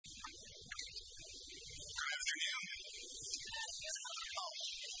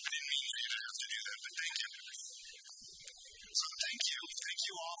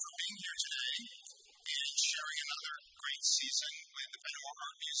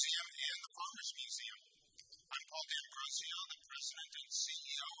Museum and the Farmers Museum. I'm Paul D'Ambrosio, the president and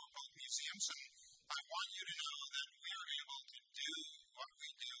CEO of both museums, and I want you to know that we are able to do what we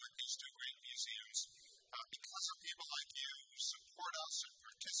do at these two great museums because of people like you who support us and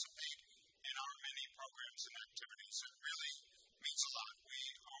participate in our many programs and activities. It really means a lot. We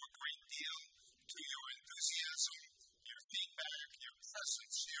owe a great deal to your enthusiasm, your feedback, your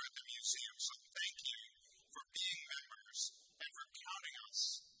presence here at the museum, so thank you for being members and for counting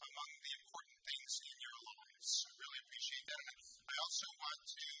us among the important things in your lives. I really appreciate that. And I also want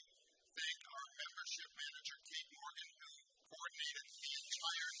to thank our membership manager, Kate Morgan, who coordinated the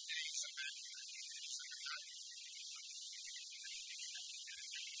entire day's event.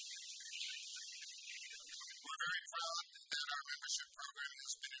 We're very proud that our membership program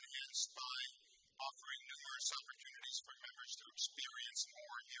has been enhanced by offering numerous opportunities for members to experience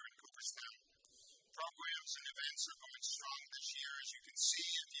more here in Cooperstown. Programs and events are going strong this year, as you can see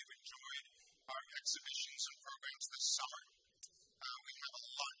if you've enjoyed our exhibitions and programs this summer. We have a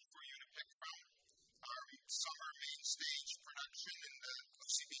lot for you to pick from. Our summer main stage production in the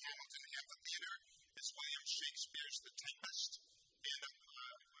Lucy B. Hamilton Amphitheater is William Shakespeare's The Tempest. And a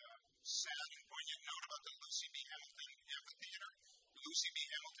sad and poignant note about the Lucy B. Hamilton Amphitheater. Lucy B.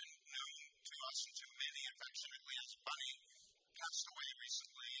 Hamilton, known to us and to many affectionately as Bunny, passed away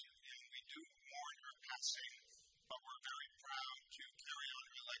recently, and we do mourn her passing, but we're very proud to carry on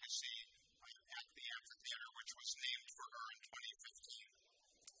her legacy at the amphitheater, which was named for her in 2015.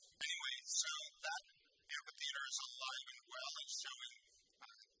 Anyway, so that amphitheater is alive and well and showing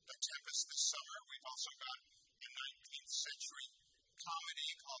The Tempest this summer. We've also got a 19th century comedy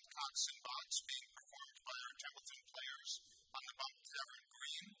called Cox and Box being performed by our Templeton players on the Bump Tavern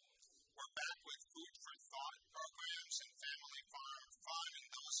Green. We're back with food for thought programs and family farm fun, and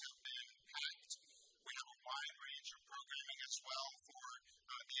those have been packed. We have a wide range of programming as well for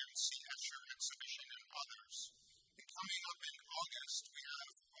the M.C. Escher exhibition and others. And coming up in August, we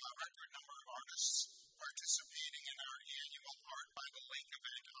have a record number of artists participating in our annual Art by the Lake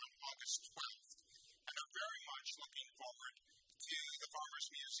event on August 12th, and are very much looking forward to the Farmers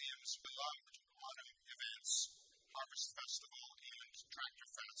Museum's beloved autumn events, Harvest Festival and Tractor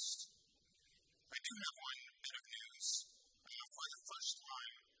Fest. I do have one bit of news. For the first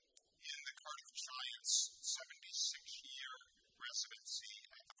time in the Cardiff Giants' 76-year residency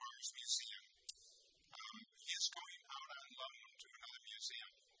at the Farmers Museum, he is going out on loan to another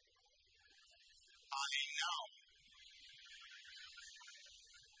museum. I know.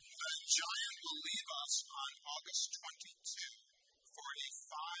 The Giant will leave us on August 22 for a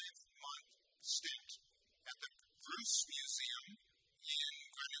 5-month stint at the Bruce Museum in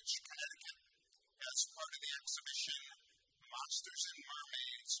Greenwich, Connecticut, as part of the exhibition Monsters and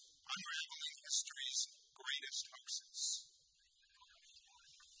Mermaids, Unraveling History's Greatest Hoaxes.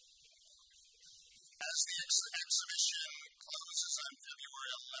 As the exhibition closes on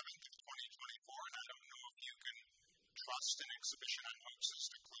February 11th of 2024, and I don't know if you can trust an exhibition on hoaxes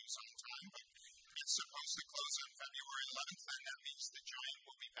to close on time, but it's supposed to close on February 11th, and that means the Giant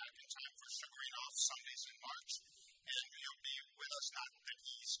will be back in time for Sugaring Off Sundays in March, and you'll be with us. Not that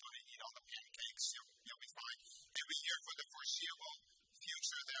he's going to eat all the pancakes, you'll be fine. He'll be here for the foreseeable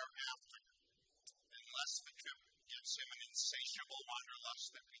future thereafter, unless the trip gives him an insatiable wanderlust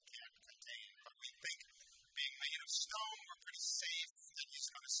that we can't contain. But we think, being made of stone, we're pretty safe that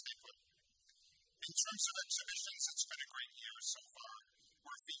he's going to stick with. In terms of exhibitions, it's been a great year so far.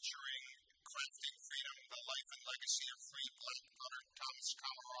 We're featuring Crafting Freedom, the life and legacy of free black butter Thomas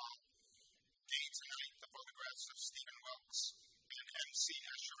Colorado, Day to Night, the photographs of Stephen Wilkes, and M.C.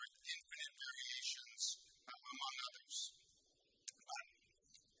 Escher, Infinite Variations, among others. But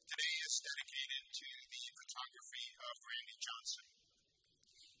today is dedicated to the photography of Randy Johnson,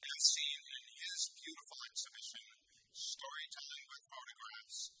 as seen in his beautiful exhibition, Storytelling with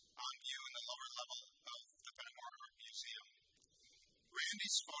Photographs, on view in the lower level of the Fenimore Art Museum.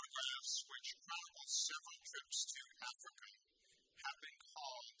 Randy's photographs, which chronicle several trips to Africa, have been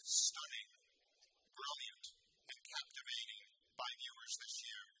called stunning, brilliant, and captivating by viewers this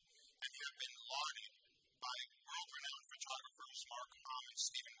year, and have been lauded by world-renowned photographers Mark Hom and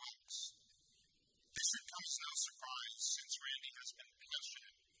Stephen Wilkes. This should come as no surprise, since Randy has been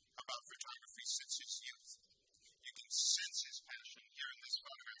passionate about photography since his youth. You can sense his passion here in this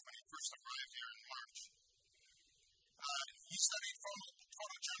photograph when he first arrived here in March. He studied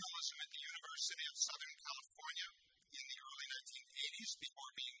photojournalism at the University of Southern California in the early 1980s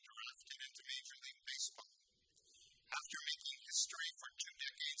before being drafted into Major League Baseball. After making history for 2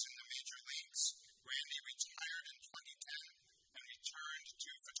 decades in the major leagues, Randy retired in 2010 and returned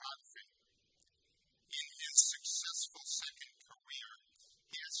to photography. In his successful second career,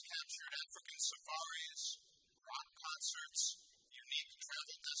 he has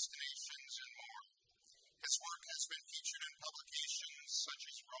featured in publications such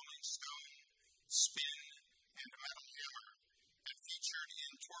as Rolling Stone, Spin, and Metal Hammer, and featured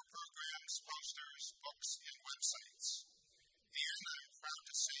in tour programs, posters, books, and websites. And I'm proud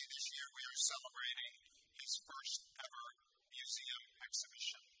to say this year we are celebrating his first ever museum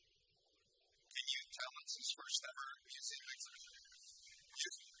exhibition. Can you tell it's his first ever museum exhibition?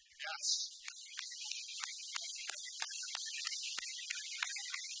 Yes.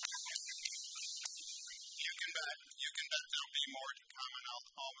 You can bet there'll be more to come, and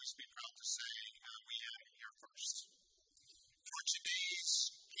I'll always be proud to say we had him here first. For today's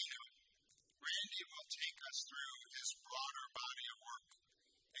keynote, Randy will take us through his broader body of work,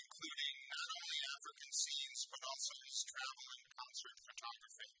 including not only African scenes, but also his travel and concert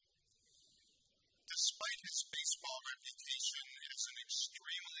photography. Despite his baseball reputation as an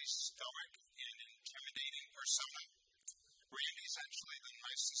extremely stoic and intimidating persona, Randy's actually the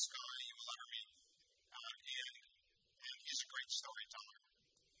nicest guy you will ever meet, and he's a great storyteller.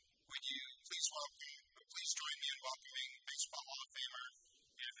 Would you please join me in welcoming Baseball Hall of Famer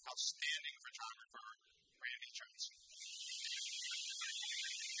and outstanding photographer, Randy Johnson.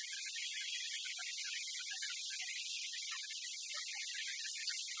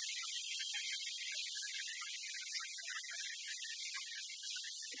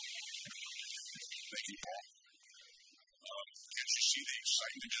 Thank you, Paul. Can't you see the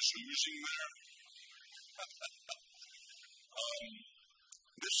excitement just oozing there?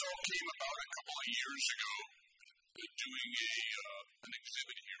 This all came about a couple of years ago, doing an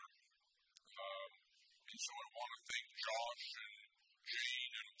exhibit here. And so I want to thank Josh and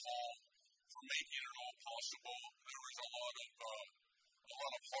Jane and Paul for making it all possible. There was a lot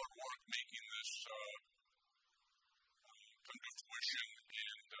of hard work making this come to fruition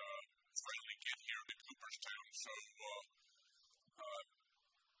and finally get here to Cooperstown. So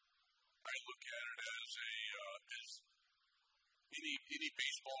I look at it as any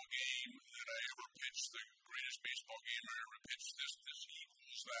baseball game that I ever pitched, the greatest baseball game I ever pitched. This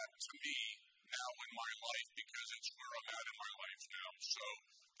equals that to me now in my life because it's where I'm at in my life now. So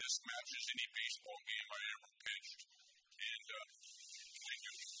this matches any baseball game I ever pitched. And thank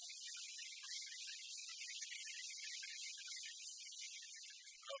you.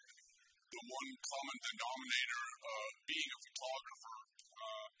 The one common denominator being a photographer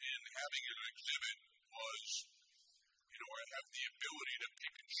and having an exhibit was, I have the ability to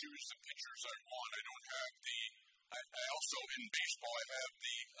pick and choose the pitchers I want. I also, in baseball, I have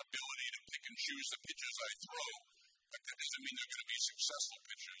the ability to pick and choose the pitches I throw, but that doesn't mean they're going to be successful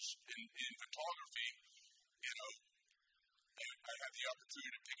pitches. In photography, I had the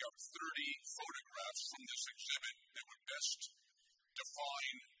opportunity to pick up 30 photographs from this exhibit that would best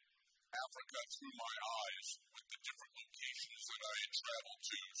define Africa through my eyes with the different locations that I had traveled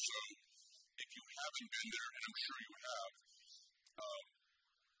to. So if you haven't been there, and I'm sure you have,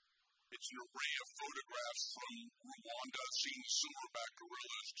 it's an array of photographs from Rwanda, seeing silverback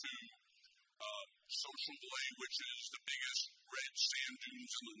gorillas, to Social Lay, which is the biggest red sand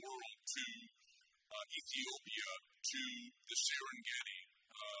dunes in the world, to Ethiopia, to the Serengeti.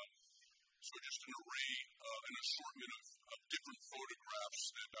 So just an array, an assortment of different photographs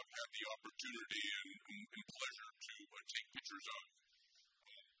that I've had the opportunity and pleasure to take pictures of.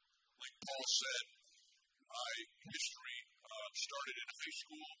 Like Paul said, my history started in high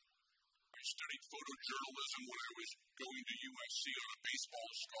school. I studied photojournalism when I was going to USC on a baseball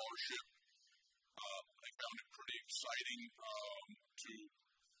scholarship. I found it pretty exciting to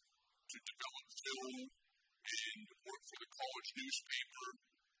develop film and work for the college newspaper.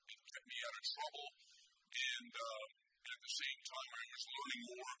 It kept me out of trouble. And at the same time, I was learning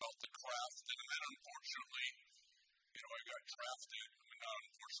more about the craft. And then, unfortunately, I got drafted. Not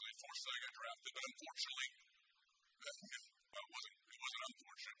unfortunately, fortunately, I got drafted. But unfortunately, it wasn't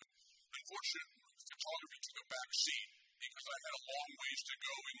unfortunate. Unfortunately, photography took a back seat because I had a long ways to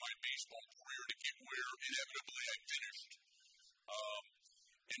go in my baseball career to get where inevitably I finished.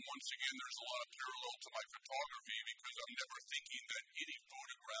 And once again, there's a lot of parallel to my photography because I'm never thinking that any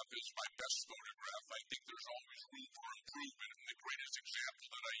photograph is my best photograph. I think there's always room for improvement. And the greatest example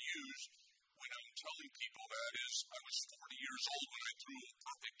that I use when I'm telling people that is I was 40 years old when I threw a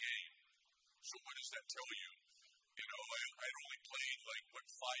perfect game. So what does that tell you? I'd only played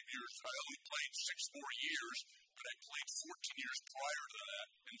 5 years. I only played 6 more years, but I played 14 years prior to that.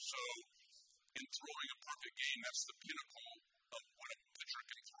 And so in throwing a perfect game, that's the pinnacle of what a pitcher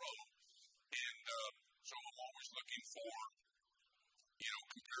can throw. And so I'm always looking for,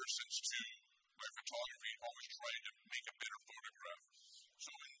 comparisons to my photography, always trying to make a better photograph.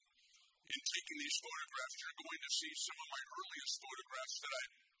 So in taking these photographs, you're going to see some of my earliest photographs that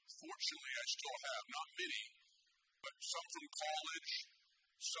fortunately I still have, not many, but some from college,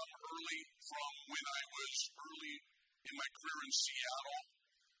 some early from when I was early in my career in Seattle,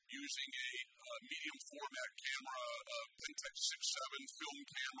 using a medium format camera, a Pentax 6.7 film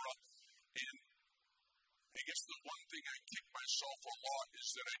camera, and I guess the one thing I kick myself a lot is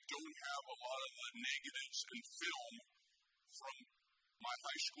that I don't have a lot of the negatives in film from my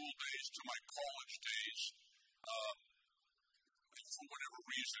high school days to my college days. For whatever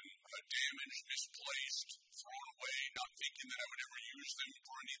reason, damaged, misplaced, thrown away, not thinking that I would ever use them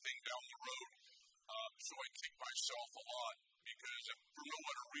for anything down the road. So I kick myself a lot because for no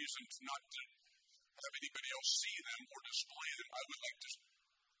other reason not to have anybody else see them or display them. I would like to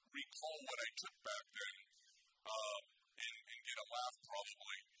recall what I took back then and get a laugh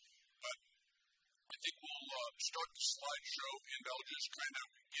probably. But I think we'll start the slideshow and I'll just kind of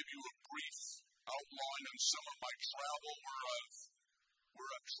give you a brief outline on some of my travel where I've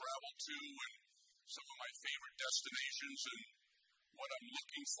traveled to and some of my favorite destinations and what I'm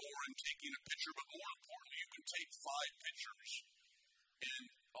looking for in taking a picture. But more importantly, you can take 5 pictures and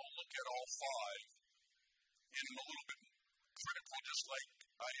I'll look at all 5 and I'm a little bit critical just like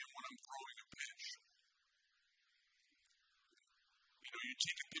I am when I'm throwing a pitch. You know, you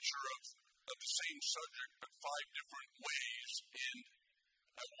take a picture of the same subject but 5 different ways and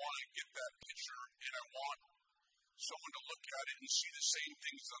I want to get that picture and I want someone to look at it and see the same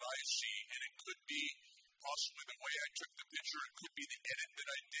things that I see, and it could be possibly the way I took the picture, it could be the edit that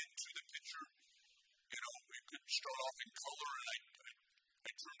I did to the picture. You know, it could start off in color and I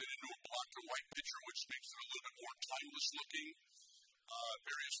turned it into a black and white picture, which makes it a little bit more timeless looking,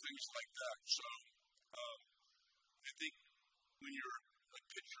 various things like that. So I think when you're a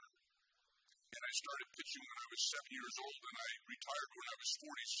pitcher, and I started pitching when I was 7 years old and I retired when I was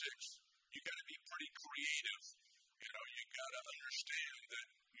 46, you got to be pretty creative. You know, you got to understand that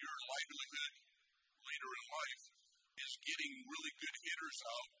your livelihood later in life is getting really good hitters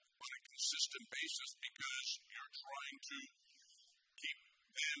out on a consistent basis because you're trying to keep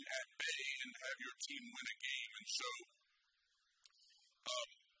them at bay and have your team win a game. And so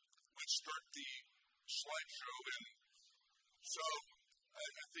let's start the slideshow. And so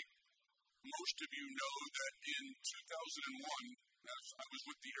I think most of you know that in 2001, as I was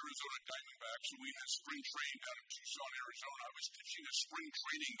with the Arizona Diamondbacks, and we had spring training down in Tucson, Arizona. I was pitching a spring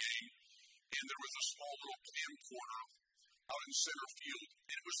training game, and there was a small little camcorder out in center field,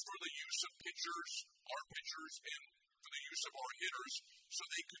 and it was for the use of pitchers, our pitchers, and for the use of our hitters, so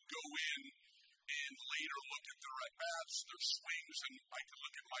they could go in and later look at their at-bats, their swings, and I could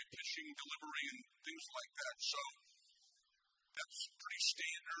look at my pitching delivery and things like that. So that's pretty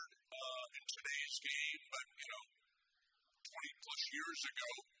standard in today's game, but, you know, 20 plus years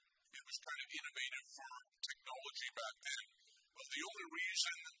ago, it was kind of innovative for technology back then. Well, the only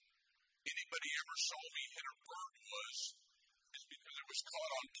reason anybody ever saw me hit a bird is because it was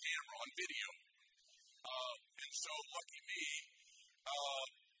caught on camera, on video. And so, lucky me,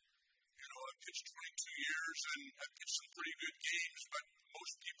 you know, I've pitched 22 years and I've pitched some pretty good games, but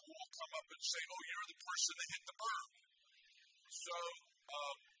most people will come up and say, oh, you're the person that hit the bird. So,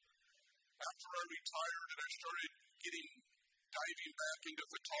 after I retired and I started diving back into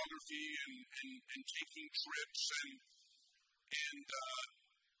photography and taking trips and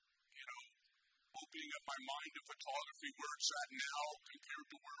you know, opening up my mind to photography where it's at now compared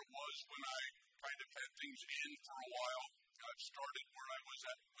to where it was when I kind of had things in for a while. I started where I was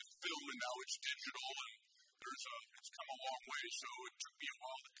at with film and now it's digital and it's come a long way, so it took me a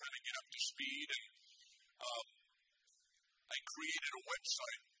while to kind of get up to speed and I created a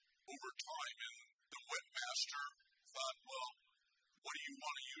website over time and the webmaster thought, well, what do you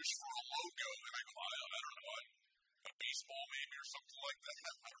want to use for a logo? And I go, I don't know, a baseball maybe or something like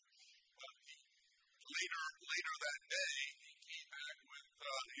that. Later that day, he came back with,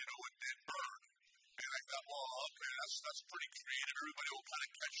 you know, a dead bird. And I thought, well, okay, that's pretty creative. Everybody will kind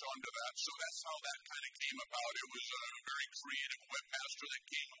of catch on to that. So that's how that kind of came about. It was a very creative webmaster that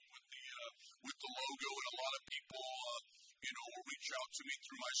came up with the logo. And a lot of people, you know, will reach out to me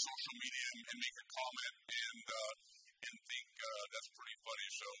through my social media and make a comment and think that's pretty funny.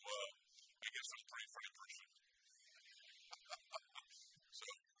 So I guess I'm a pretty funny person.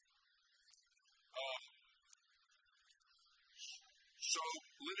 So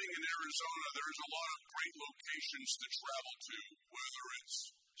living in Arizona, there's a lot of great locations to travel to, whether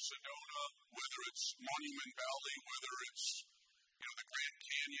it's Sedona, whether it's Monument Valley, whether it's, you know, the Grand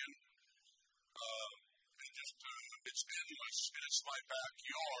Canyon, and just it's endless, and it's my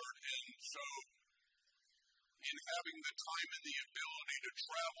backyard, and so in having the time and the ability to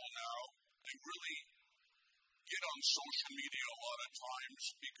travel now, I really get on social media a lot of times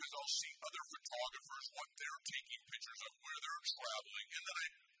because I'll see other photographers, what they're taking pictures of, where they're traveling, and then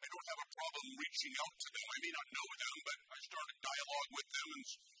I don't have a problem reaching out to them. I may not know them, but I start a dialogue with them and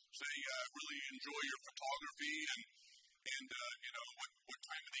say, I really enjoy your photography, and what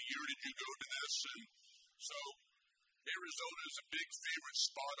time of the year did you go to this? And so Arizona is a big favorite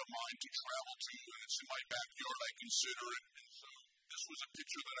spot of mine to travel to, and it's in my backyard. I consider it, and so this was a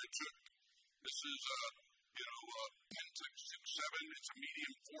picture that I took. This is a Pentax 6.7. It's a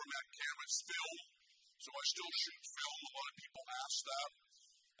medium format camera. It's film, so I still shoot film. A lot of people ask that.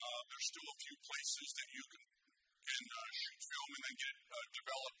 There's still a few places that you can shoot film and then get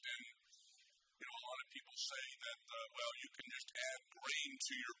developed in. A lot of people say that, you can just add grain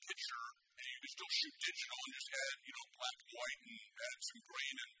to your picture and you can still shoot digital and just add, black and white and add some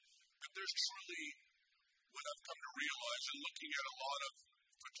grain. But there's truly what I've come to realize in looking at a lot of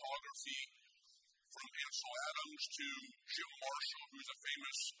photography from Ansel Adams to Jim Marshall, who's a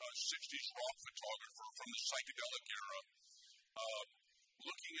famous 60s rock photographer from the psychedelic era,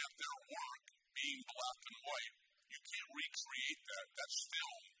 looking at their work being black and white. You can't recreate that. That's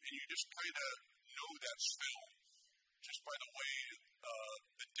film, and you just kind of know that's film just by the way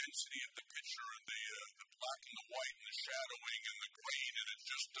the density of the picture and the black and the white and the shadowing and the grain, and it's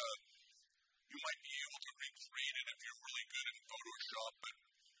just you might be able to recreate it if you're really good in Photoshop, but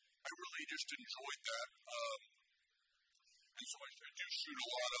I really just enjoyed that. And so I do shoot a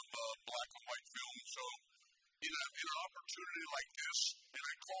lot of black and white film. So in an opportunity like this, and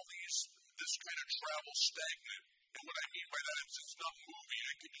I call this kind of travel stagnant. And what I mean by that is it's not moving.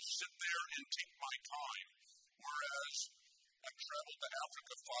 I can just sit there and take my time. Whereas I've traveled to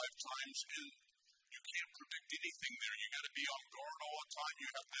Africa 5 times, and you can't predict anything there. You got to be on guard all the time. You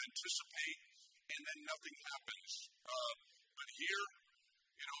have to anticipate, and then nothing happens. But here,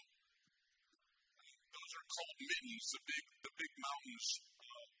 those are called mittens, the big mountains.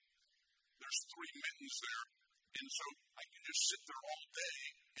 There's 3 mittens there. And so I can just sit there all day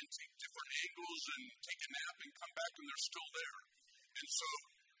and take different angles and take a nap and come back and they're still there. And so,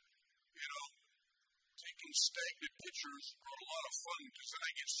 taking stagnant pictures are a lot of fun because then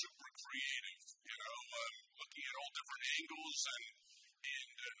I get super creative, looking at all different angles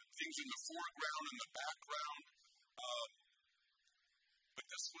and things in the foreground and the background. But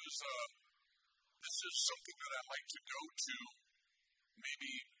this is something that I like to go to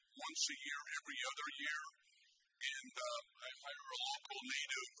maybe once a year, every other year. And I hire a local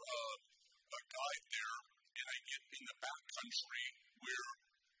native guide there, and I get in the back country where,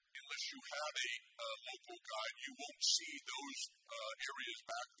 unless you have a local guide, you won't see those areas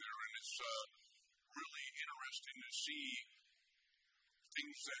back there. And it's really interesting to see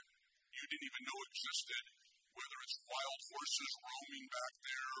things that you didn't even know existed, whether it's wild horses roaming back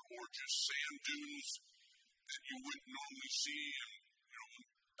there or just sand dunes that you wouldn't normally see. And,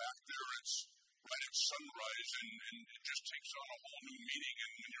 back there it's right at sunrise, and it just takes on a whole new meaning.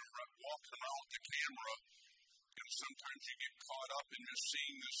 And when you're walking around with the camera, sometimes you get caught up in just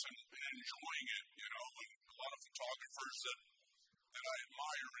seeing this and enjoying it, and a lot of photographers that I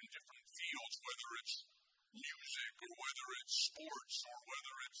admire in different fields, whether it's music or whether it's sports or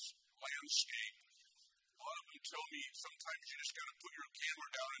whether it's landscape, a lot of them tell me sometimes you just got to put your camera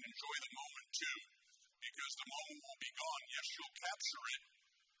down and enjoy the moment too, because the moment will be gone. Yes, you'll capture it,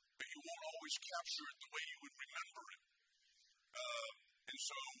 but you won't always capture it the way you would remember it. And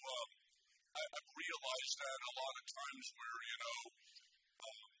so I've realized that a lot of times where,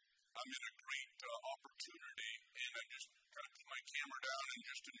 I'm in a great opportunity and I just kind of put my camera down and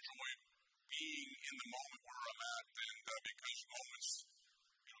just enjoy being in the moment where I'm at. And because moments,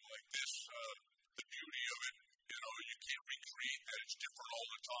 like this, the beauty of it, you can't recreate that. It's different all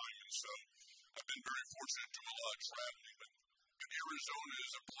the time. And so I've been very fortunate to do a lot of traveling, but Arizona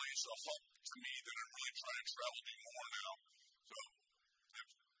is a place, a hub to me that I'm really trying to travel to more now.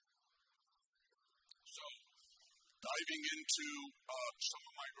 So diving into some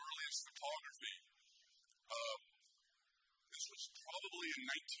of my earliest photography, this was probably in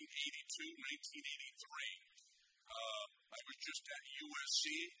 1982, 1983. I was just at USC,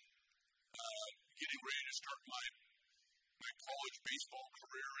 getting ready to start my college baseball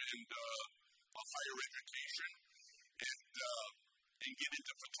career and higher education, and get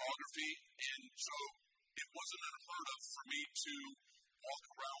into photography. And so it wasn't unheard of for me to walk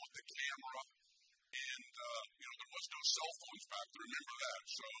around with the camera. And, there was no cell phones back then, remember that.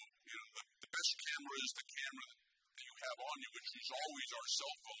 So, the best camera is the camera that you have on you, which is always our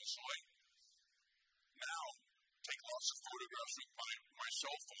cell phone. So I now take lots of photographs with my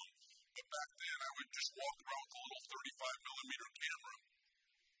cell phone. But back then, I would just walk around with a little 35mm camera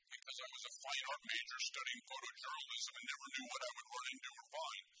because I was a fine art major studying photojournalism and never knew what I would run into or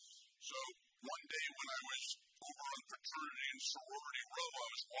find. So one day when I was over on fraternity and sorority row, I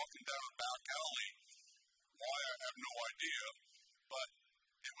was walking down a back alley. Why, I have no idea, but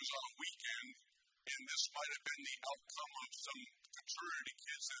it was on a weekend, and this might have been the outcome of some fraternity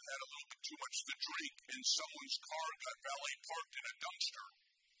kids that had a little bit too much to drink, and someone's car got valet parked in a dumpster.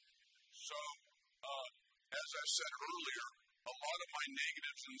 So, as I said earlier, a lot of my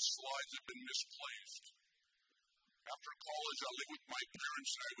negatives and slides have been misplaced. After college, I lived with my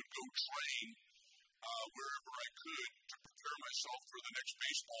parents, and I would go train wherever I could to prepare myself for the next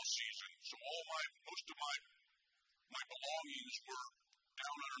baseball season. So most of my belongings were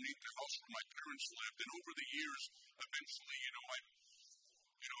down underneath the house where my parents lived, and over the years, eventually, I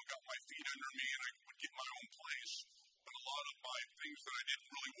got my feet under me, and I would get my own place. But a lot of my things that I didn't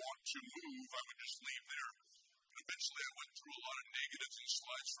really want to move, I would just leave there. But eventually, I went through a lot of negatives and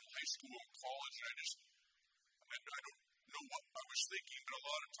slides from high school and college, and I don't know what I was thinking, but a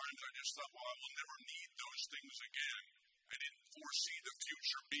lot of times I just thought, well, I will never need those things again. I didn't foresee the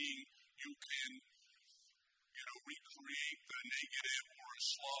future being you can, recreate the negative or a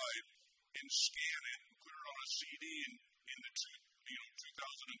slide and scan it and put it on a CD in the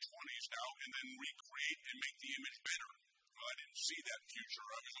 2020s now and then recreate and make the image better. I didn't see that future.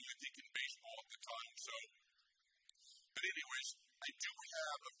 I was only thinking baseball at the time. But anyways, I do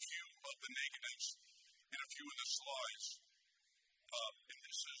have a few of the negatives and a few of the slides. And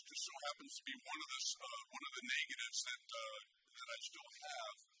this just so happens to be one of the negatives that I still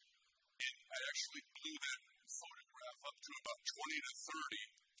have. And I actually blew that photograph up to about 20 to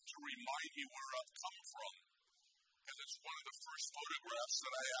 30 to remind me where I've come from. Because it's one of the first photographs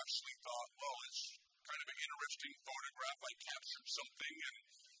that I actually thought, well, it's kind of an interesting photograph. I captured something,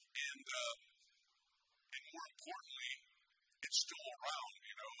 and more importantly, it's still around,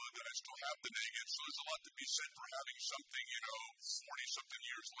 that I still have the negatives. So there's a lot to be said for having something, 40-something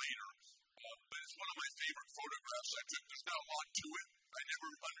years later. But it's one of my favorite photographs I took. There's not a lot to it. I never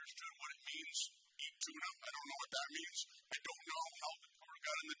understood what it means, eat tuna. I don't know what that means. I don't know how the car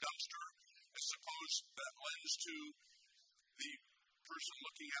got in the dumpster. I suppose that lends to the person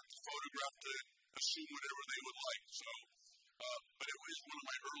looking at the photograph to assume whatever they would like. So, but it was one of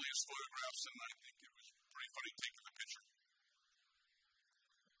my earliest photographs, and I think it was pretty funny taking the picture.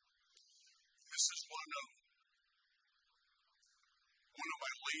 This is one of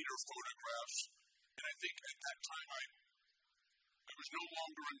my later photographs, and I think at that time I was no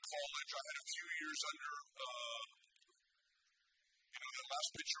longer in college. I had a few years under, that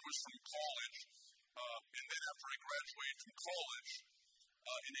last picture was from college, and then after I graduated from college,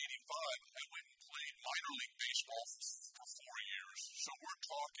 in 85, I went and played minor league baseball for 4 years. So we're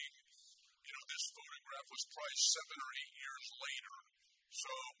talking, this photograph was probably 7 or 8 years later.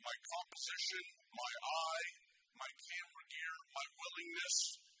 So my composition, my eye, my camera gear, my willingness,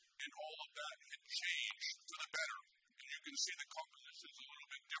 and all of that had changed to the better. And you can see the composition is a little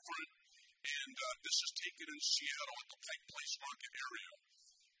bit different. And this is taken in Seattle at the Pike Place Market area.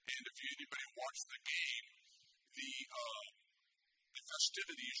 And if anybody watched the game, the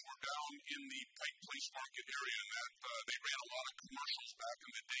festivities were down in the Pike Place Market area, and that they ran a lot of commercials back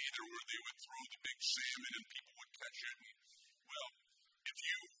in the day there where they would throw the big salmon and people would catch it. And, well, if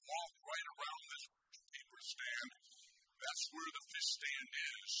you walk right around this paper stand, that's where the fish stand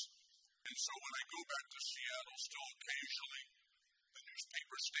is. And so when I go back to Seattle, still occasionally, the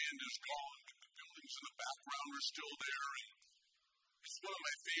newspaper stand is gone, but the buildings in the background are still there. And it's one of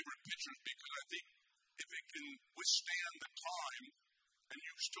my favorite pictures because I think if it can withstand the time and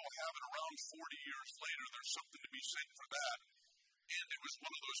you still have it around 40 years later, there's something to be said for that. And it was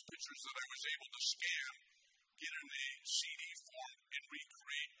one of those pictures that I was able to scan, get in a CD form, and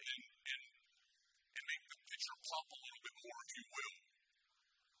recreate and make the picture pop a little bit more, if you will.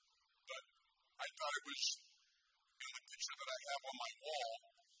 But I thought it was, the picture that I have on my wall,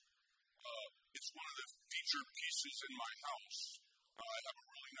 it's one of the featured pieces in my house. I have a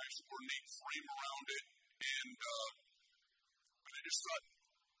really nice ornate frame around it, and I just thought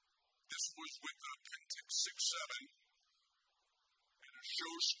this was with the Pentax 6.7, and it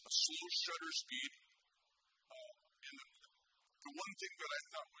shows a slow shutter speed. And the one thing that I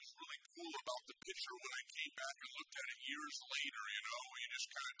thought was really cool about the picture when I came back and looked at it years later, you just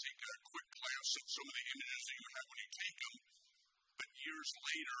kind of take a quick glance at some of the images that you have when you take them, but years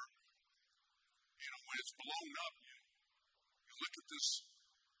later, when it's blown up, you look at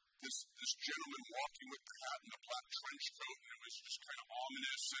this gentleman walking with the hat and the black trench coat, and it was just kind of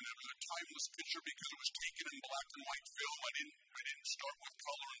ominous, and it was a timeless picture because it was taken in black and white film. I didn't start with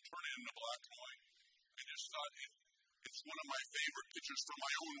color and turn it into black and white. I just thought it's one of my favorite pictures for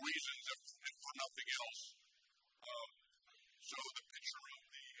my own reasons. If for nothing else. So the picture of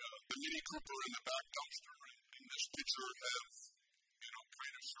the Mini Cooper in the back dumpster and this picture have,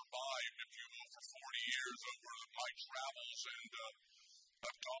 kind of survived, if you will, for 40 years over my travels, and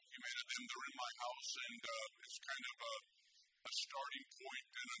I've documented them. They're in my house, and it's kind of a starting point,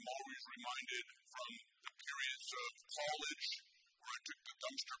 and I'm always reminded from the periods of college where I took the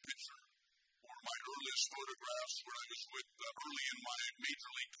dumpster picture, or my earliest photographs when I was with early in my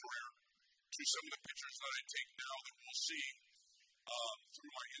major league career, to some of the pictures that I take now that we'll see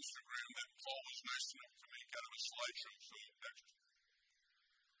through my Instagram that Paul was nice enough to make out of a slideshow. So next.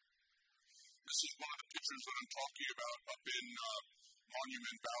 This is one of the pictures that I'm talking about up in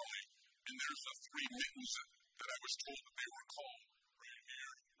Monument Valley, and there's the three mittens that I was told that they were called, right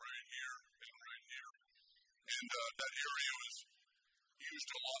here, and right here. And that area was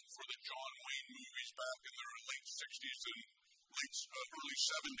used a lot for the John Wayne movies back in the late 60s and early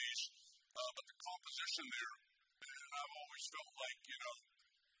 70s. But the composition there, and I've always felt like,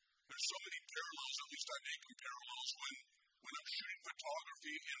 there's so many parallels, at least I make them parallels when I'm shooting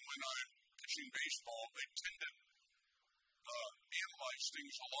photography and when I'm pitching baseball. They tend to analyze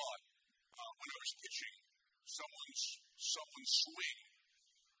things a lot. When I was pitching someone's swing,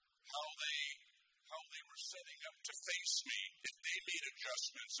 how they were setting up to face me, if they made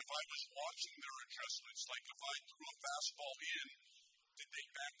adjustments, if I was watching their adjustments, like if I threw a fastball in, did they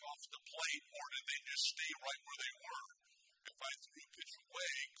back off the plate or did they just stay right where they were? If I threw a pitch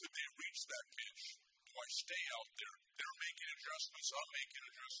away, could they reach that pitch? Do I stay out there? They're making adjustments, I'm making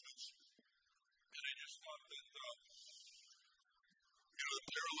adjustments. And I just thought that, the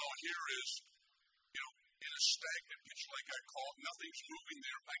parallel here is, in a stagnant pitch like I call it, nothing's moving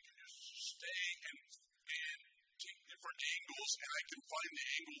there. I can just stay and take different angles, and I can find the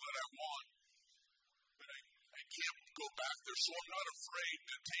angle that I want. But I can't go back there, so I'm not afraid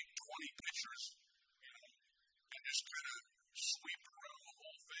to take 20 pictures, and just kind of sweep around the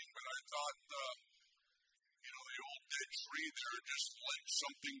whole thing. But I thought, the old dead tree there just lent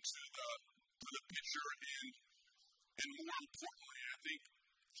something to the picture, and more importantly, I think,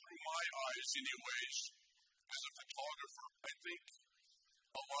 through my eyes anyways, as a photographer, I think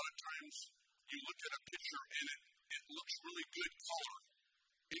a lot of times you look at a picture and it looks really good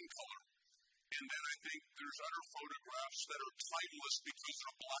in color. And then I think there's other photographs that are timeless because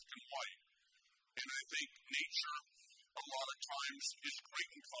they're black and white. And I think nature, a lot of times, is great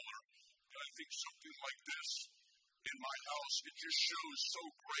in color. And I think something like this in my house, it just shows so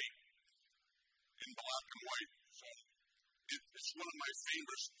great in black and white. So it's one of my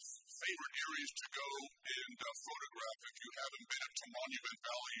favorite areas to go and photograph. If you haven't been to Monument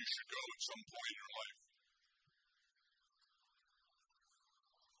Valley, you should go at some point in your life.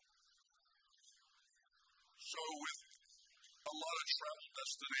 So with a lot of travel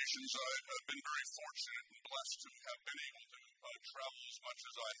destinations, I've been very fortunate and blessed to have been able to travel as much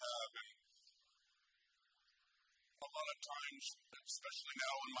as I have. And a lot of times, especially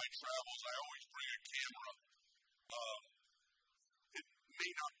now in my travels, I always bring a camera. It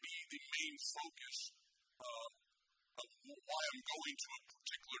may not be the main focus of why I'm going to a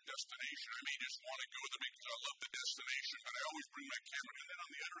particular destination. I may just want to go there because I love the destination, but I always bring my camera. And then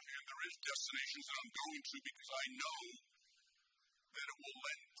on the other hand, there is destinations that I'm going to because I know that it will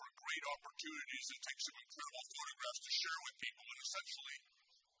lend for great opportunities and take some incredible photographs to share with people. And essentially,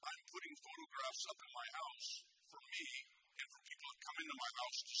 I'm putting photographs up in my house for me and for people that come into my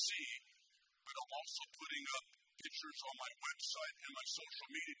house to see, but I'm also putting up pictures on my website and my social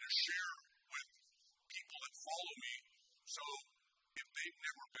media to share with people that follow me. So if they've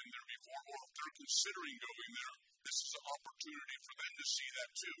never been there before, or if they're considering going there, this is an opportunity for them to see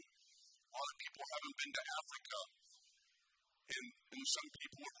that too. A lot of people haven't been to Africa, and some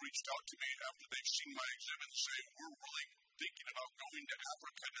people have reached out to me after they've seen my exhibit and say, we're really thinking about going to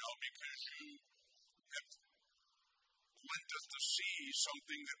Africa now because you have lent us to see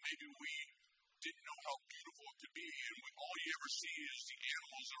something that maybe we didn't know how beautiful it could be, and all you ever see is the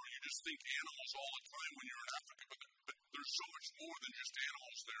animals, or you just think animals all the time when you're in Africa, but there's so much more than just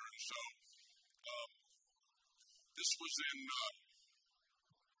animals there. And so this was in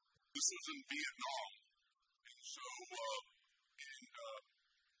Vietnam, and so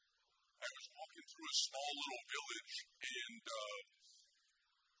I was walking through a small little village, and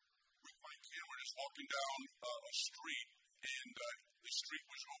with my camera just walking down a street, and the street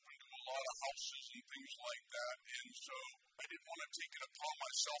was open to a lot of houses and things like that, and so I didn't want to take it upon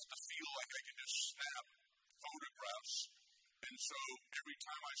myself to feel like I could just snap photographs. And so every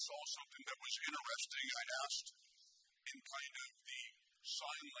time I saw something that was interesting, I asked in kind of the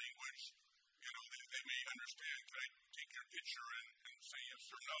sign language, they may understand, can I take your picture and say yes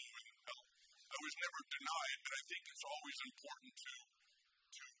or no and help. I was never denied, but I think it's always important to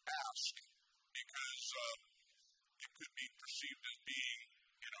ask because it could be perceived as being,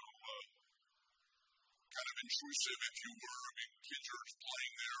 kind of intrusive if you were. I mean, kids are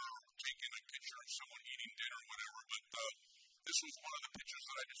playing there or taking a picture of someone eating dinner or whatever, but this was one of the pictures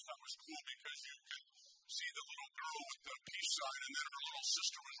that I just thought was cool because you could see the little girl with the peace sign and then her little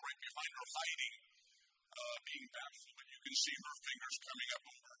sister was right behind her hiding, being bashful, but you can see her fingers coming up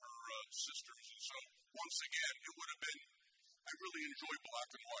over her sisters. And so, once again, it would have been, I really enjoy black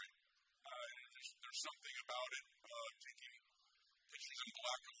and white. There's something about it, taking pictures in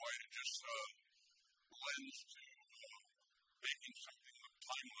black and white, it just lends to making something look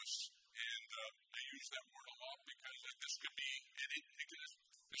timeless. And I use that word a lot because this could be,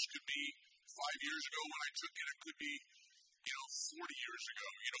 this could be 5 years ago when I took it. It could be, 40 years ago.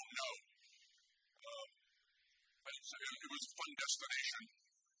 You don't know. But it was a fun destination.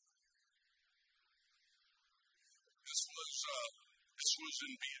 This was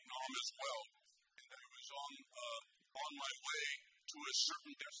in Vietnam as well, and I was on my way to a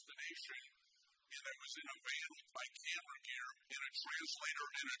certain destination, and I was in a van with my camera gear and a translator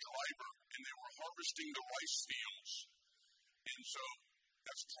and a driver, and they were harvesting the rice fields. And so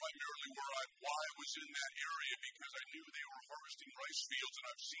that's primarily why I was in that area, because I knew they were harvesting rice fields, and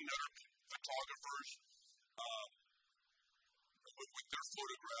I've seen other photographers with their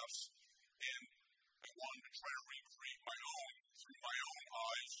photographs, and I wanted to try to recreate my own through my own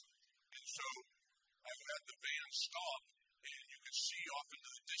eyes. And so I had the van stop, and you could see off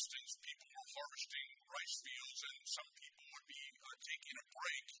into the distance people were harvesting rice fields, and some people would be taking a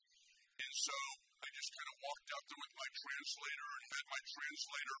break. And so I just kind of walked out there with my translator and had my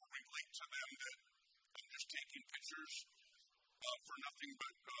translator relate to them that I'm just taking pictures for nothing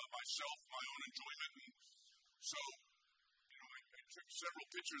but myself, my own enjoyment. And so, I took several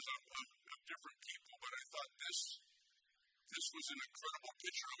pictures of different people, but I thought this was an incredible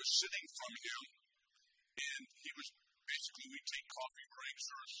picture. I was sitting from him, and he was basically, we take coffee breaks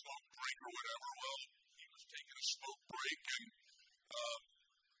or a smoke break or whatever. Well, he was taking a smoke break, and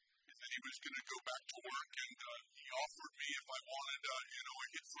then he was going to go back to work, and he offered me if I wanted, a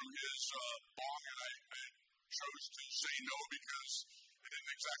hit from his bong, and I chose to say no because I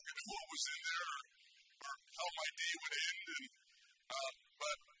didn't exactly know what was in there or how my day would end.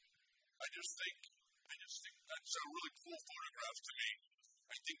 But I just think that's a really cool photograph to me.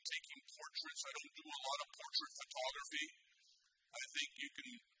 I think taking portraits, I don't do a lot of portrait photography. I think you can,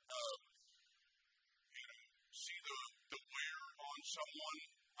 see the wear on someone.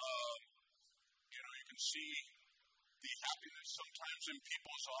 You can see the happiness sometimes in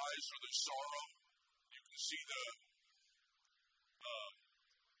people's eyes or the sorrow. You can see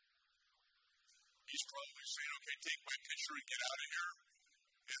he's probably saying, okay, take my picture and get out of here.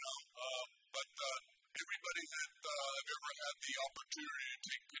 But everybody that I've ever had the opportunity to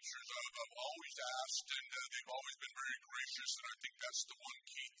take pictures of, I've always asked, and they've always been very gracious, and I think that's the one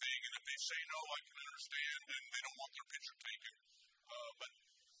key thing. And if they say no, I can understand, and they don't want their picture taken. But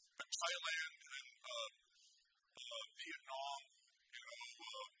Thailand and Vietnam,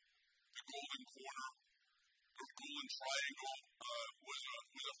 the Golden Corner, or Golden Triangle, was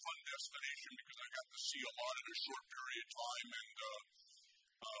a fun destination because I got to see a lot in a short period of time, and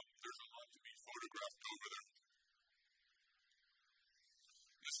there's a lot to be photographed over there.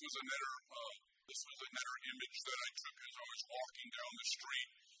 This was another image that I took as I was walking down the street,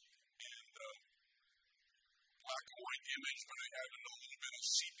 and black and white image, but it had a little bit of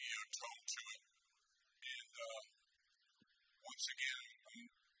sepia tone to it. And once again, I'm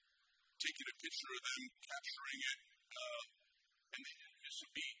taking a picture of them, capturing it, and they didn't miss a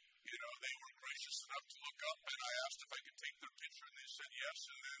beat. They were gracious enough to look up, and I asked if I could take their picture, and they said yes,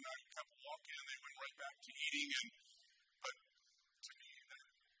 and then I kept walking, and they went right back to eating. But to me,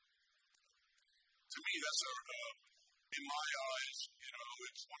 that's in my eyes,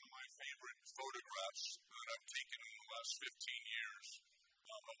 it's one of my favorite photographs that I've taken in the last 15 years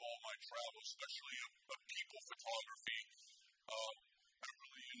of all my travels, especially of people photography. I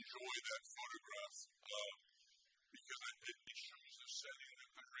really enjoy that photograph because it shows the setting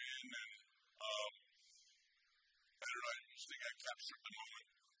that they're in, and I just think I captured the moment.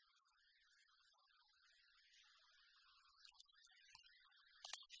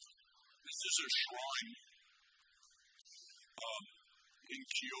 This is a shrine in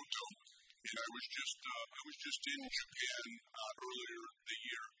Kyoto, and I was just in Japan earlier the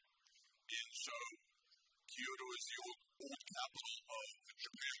year, and so Kyoto is the old capital of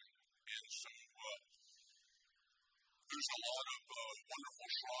Japan, and so there's a lot of wonderful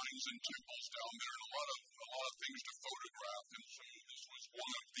shrines and temples down there, and a lot of things to photograph, and so this was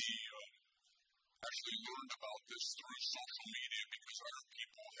one of the learned about this through social media because other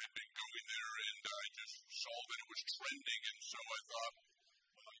people had been going there, and I just saw that it was trending, and so I thought,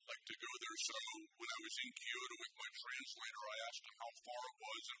 well, I'd like to go there. So when I was in Kyoto with my translator, I asked him how far it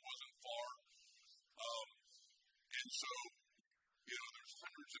was. It wasn't far. And so, there's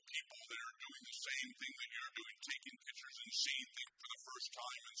hundreds of people that are doing the same thing that you're doing, taking pictures and seeing things for the first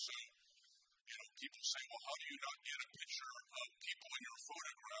time. And so, people say, well, how do you not get a picture of people in your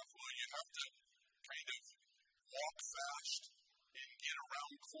photograph? Well, you have to kind of walk fast and get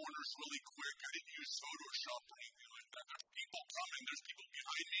around corners really quick. I didn't use Photoshop or anything like that. There's people coming. There's people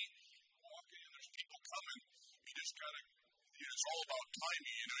behind me walking. There's people coming. You just got to, it's all about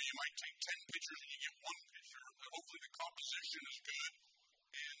timing. You might take 10 pictures and you get one picture. Hopefully the composition is good.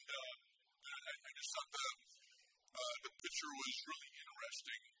 And I just thought the picture was really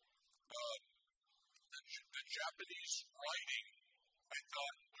interesting. The Japanese writing, I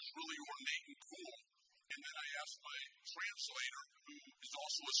thought, was really ornate and cool. And then I asked my translator, who is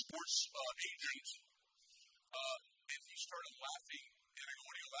also a sports agent, and he started laughing. And I go,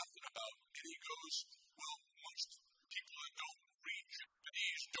 what are you laughing about? And he goes, well, most people that don't read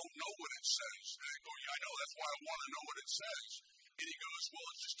Japanese don't know what it says. And I go, yeah, I know. That's why I want to know what it says. And he goes, well,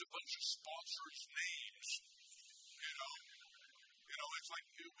 it's just a bunch of sponsors' names. It's like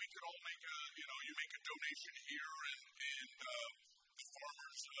we could all make you make a donation here, and the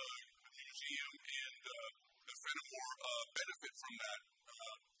Farmers Museum and the Fenimore benefit from that.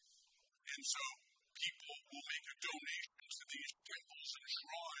 And so people will make a donation to these temples and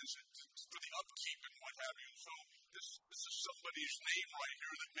shrines for the upkeep and what have you. So this is somebody's name right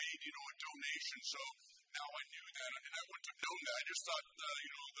here that made, a donation. So now I knew that, and I wouldn't have known that. I just thought,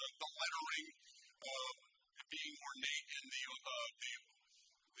 the lettering being ornate and the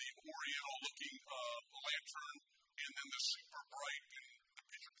Oriental-looking lantern, and then the super bright, and the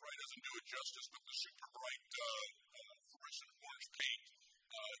picture probably doesn't do it justice, but the super bright fluorescent orange paint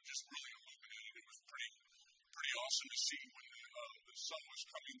just really illuminated. It was pretty awesome to see when the sun was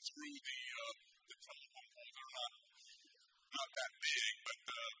coming through the telephone poles. They're not that big,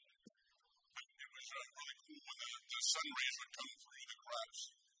 but it was really cool when the sun rays would come through the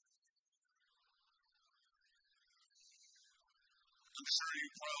cracks. I'm sure you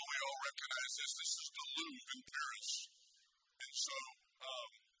probably all recognize this. This is the Louvre in Paris. And so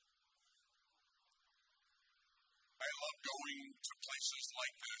I love going to places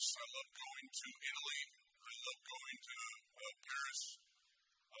like this. I love going to Italy. I love going to Paris.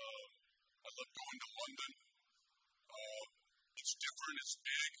 I love going to London. It's different. It's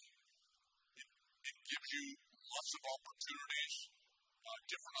big. It gives you lots of opportunities,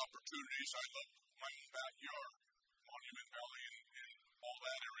 different opportunities. I love my own backyard, Monument Valley, and all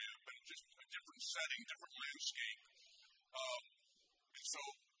that area, but just a different setting, different landscape. And so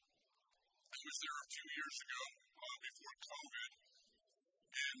I was there a few years ago before COVID,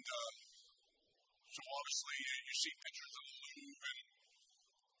 and so obviously you see pictures of the Louvre,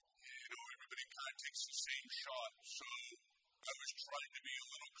 and everybody kind of takes the same shot. So I was trying to be a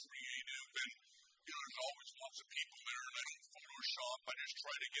little creative, and there's always lots of people there, and I don't Photoshop. I just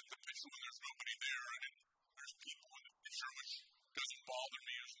try to get the picture when there's nobody there, and there's people in the picture, which doesn't bother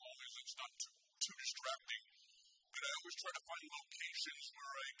me as long as it's not too distracting. But I always try to find locations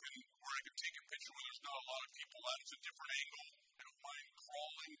where I can take a picture where there's not a lot of people at. It's a different angle. I don't mind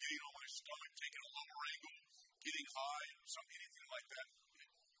crawling, getting on my stomach, taking a lower angle, getting high, anything like that.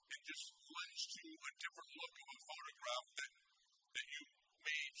 It just lends to a different look of a photograph that you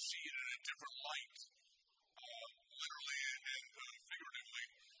may see it in a different light, literally and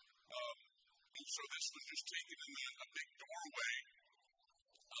figuratively. And so this was just taken in a big doorway.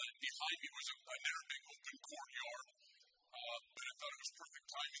 Behind me was another big open courtyard, but I thought it was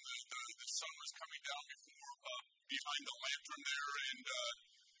perfect timing. The sun was coming down behind the lantern there, and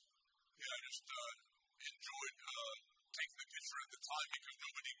I just enjoyed taking the picture at the time because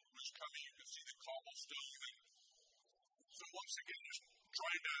nobody was coming. You could see the cobblestone, and so once again, just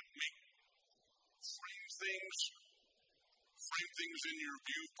trying to frame things in your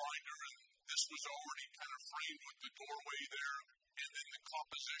viewfinder, and this was already kind of framed with the doorway there, and then the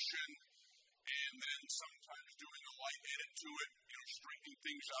composition, and then sometimes doing a light edit to it, straightening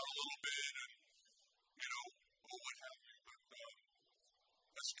things out a little bit, and, what have you. But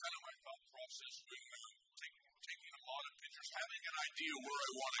that's kind of my thought process when taking a lot of pictures. Having an idea where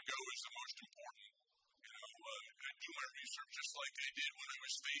I want to go is the most important. I do my research just like I did when I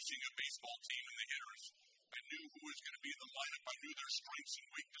was facing a baseball team and the hitters. I knew who was going to be in the lineup. I knew their strengths and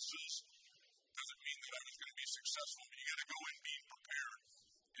weaknesses. Doesn't mean that I was going to be successful, but you got to go in being prepared.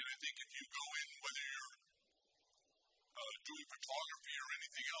 And I think if you go in, whether you're doing photography or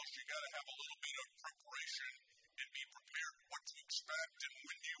anything else, you got to have a little bit of preparation and be prepared what to expect and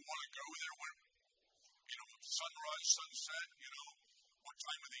when do you want to go there, when, sunrise, sunset, what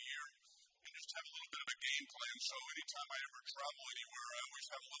time of the year, and just have a little bit of a game plan. So anytime I ever travel anywhere, I always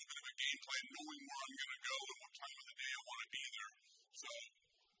have a little bit of a game plan, knowing where I'm going to go and what time of the day I want to be there. So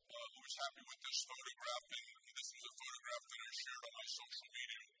I was happy with this photograph, and this was a photograph that I shared on my social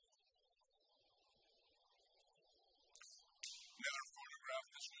media. Another photograph,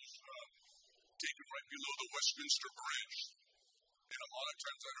 this was taken right below the Westminster Bridge. And a lot of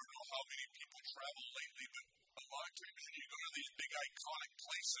times, I don't know how many people travel lately, but a lot of times when you go to these big iconic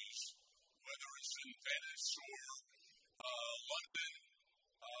places, whether it's in Venice or London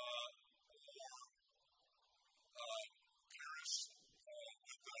or Paris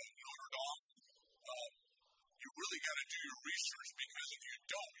with Notre Dame, you really got to do your research, because if you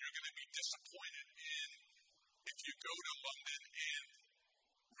don't, you're going to be disappointed. And if you go to London, and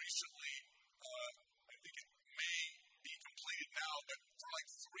recently, I think it may be completed now, but for like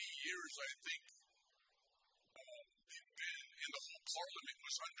 3 years, I think, they've been, and the whole parliament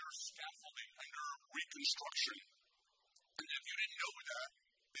was under scaffolding, under reconstruction. And if you didn't know that,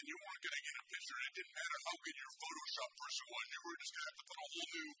 then you weren't going to get a picture. It didn't matter how good your Photoshop person was, you were just going to have to put a whole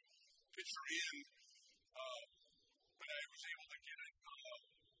new picture in. But I was able to get it.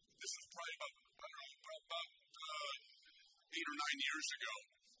 This was probably about 8 or 9 years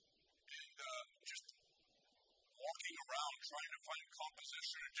ago. And just walking around trying to find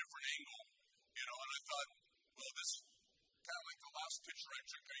composition at a different angle, and I thought, well, this kind of like the last picture I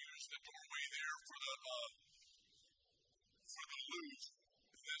took, I used the doorway there for the Louvre.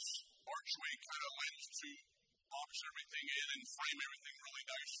 This archway kind of lends to box everything in and frame everything really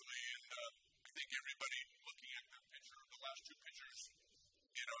nicely. And I think everybody looking at that picture, the last two pictures,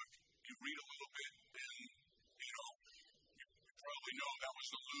 you read a little bit, and you probably know that was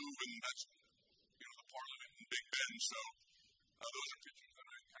the Louvre, and that's the Parliament in Big Ben. So those are pictures that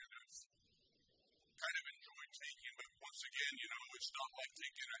I kind of enjoy taking. But once again, it's not like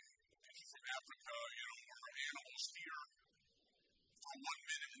taking a picture from Africa, where animals here for 1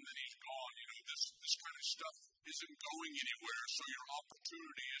 minute and then he's gone. This kind of stuff isn't going anywhere, so your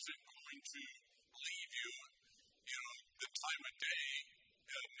opportunity isn't going to leave you. The time of day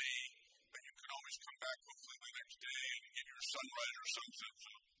may, but you can always come back hopefully the next day and get your sunrise or sunset.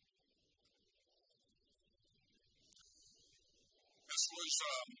 So this was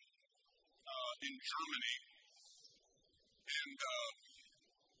in Germany, and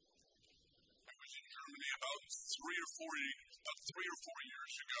I was in Germany about 3 or 4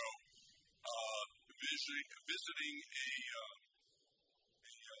 years ago, visiting a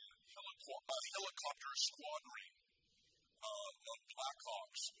helicopter squadron of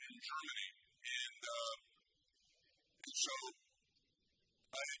Blackhawks in Germany, and so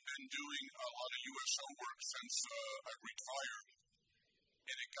I had been doing a lot of USO work since I retired,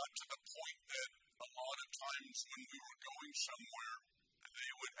 and it got to the point that a lot of times when we were going somewhere,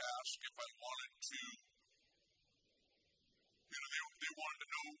 they would ask if I wanted to, they wanted to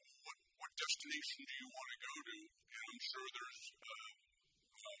know what destination do you want to go to, and I'm sure there's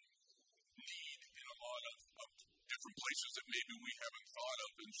need in a lot of different places that maybe we haven't thought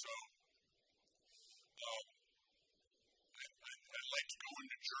of, and so I'd like to go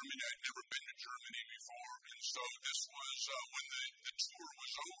into Germany. I'd never been to Germany before, and so this was when the tour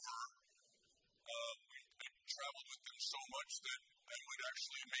was over. I traveled with them so much that I would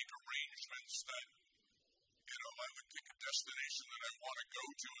actually make arrangements that, I would pick a destination that I want to go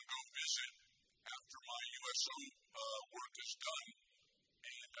to and go visit after my USO work is done,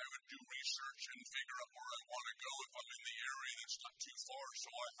 and I would do research and figure out where I want to go if I'm in the area that's not too far. So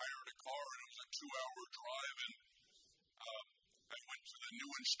I hired a car, and it was a 2-hour drive, and I went to the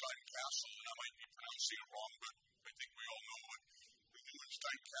Neuenstein Castle, and I might be pronouncing it wrong, but I think we all know it. The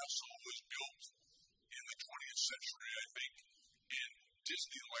Neuenstein Castle was built in the 20th century, I think, and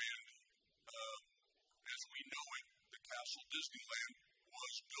Disneyland, as we know it, the Castle Disneyland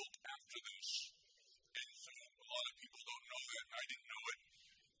was built after this. And so a lot of people don't know that, and I didn't know it.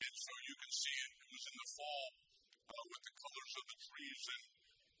 And so you can see it. It was in the fall with the colors of the trees, and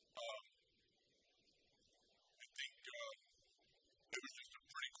I think it was just a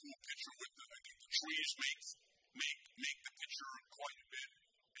pretty cool picture with I think the trees make the picture quite a bit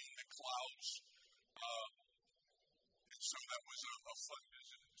in the clouds. And so that was a fun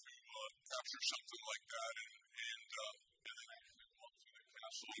visit to capture something like that, and then actually walk through the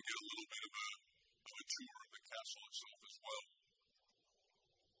castle and get a little bit of a tour of the castle itself as well.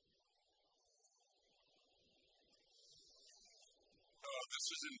 This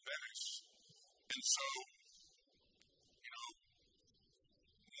is in Venice, and so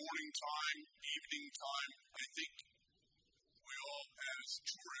time, evening time, I think we all, as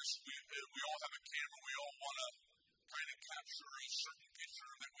tourists, we all have a camera. We all want to kind of capture a certain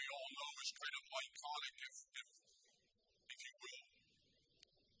picture that we all know is kind of iconic, if you will.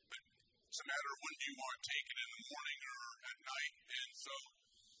 But it's a matter of when you want to take it, in the morning or at night. And so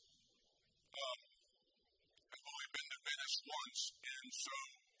I've only been to Venice once, and so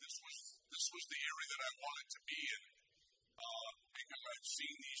this was the area that I wanted to be in, because I've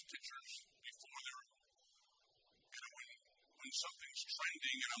seen these pictures before. They're, when something's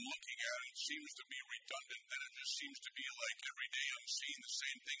trending and I'm looking at it, it seems to be redundant. Then it just seems to be like every day I'm seeing the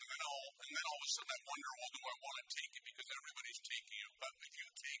same thing, and then all of a sudden I wonder, well, do I want to take it because everybody's taking it? But if you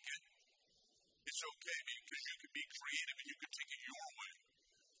take it, it's okay because you can be creative and you can take it your way.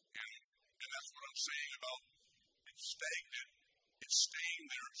 And that's what I'm saying about it's stagnant. It's staying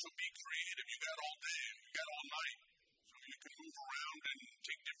there, so be creative. You got all day, you got all night, so you can move around and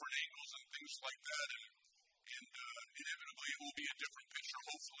take different angles and things like that. And inevitably it will be a different picture,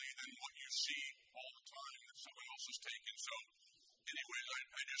 hopefully, than what you see all the time that someone else has taken. So, anyways,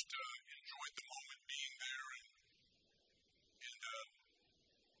 I just enjoyed the moment being there, and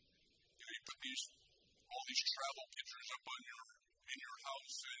you put all these travel pictures up on in your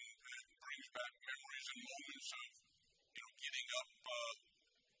house, and it brings back memories and moments of getting up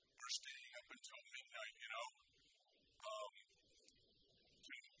or staying up until midnight,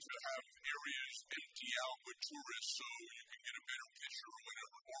 to have areas empty out with tourists so you can get a better picture or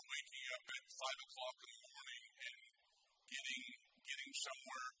whatever, or waking up at 5 o'clock in the morning and getting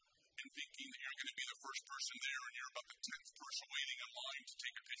somewhere and thinking that you're going to be the first person there and you're about the 10th person waiting in line to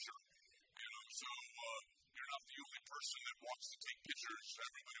take a picture. So you're not the only person that wants to take pictures.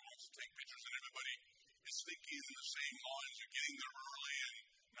 Everybody wants to take pictures, and everybody is thinking in the same lines of getting there early and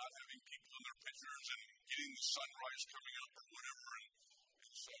not having people in their pictures and getting the sunrise coming up or whatever.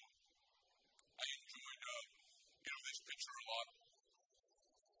 And so I enjoyed this picture a lot.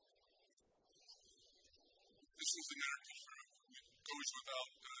 This is another picture. It goes without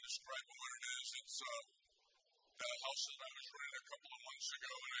describing what it is. It's the house that I was renting a couple of months ago,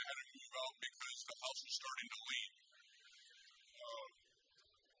 and I had to move out because the house was starting to leak.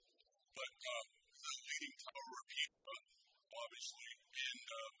 But the leaning tower of Pisa, obviously, and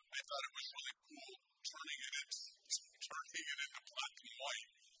I thought it was really cool turning it into black and white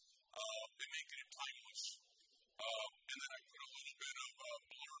and making it timeless. And then I put a little bit of a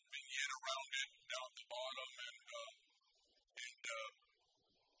blurred vignette around it down at the bottom, and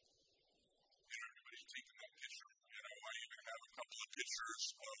everybody's taking that picture. I even have a couple of pictures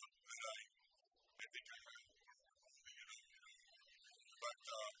that I think I have. But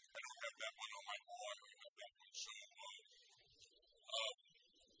I don't have that one on my wall. I don't have that one. So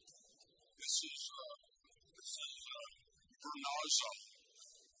this is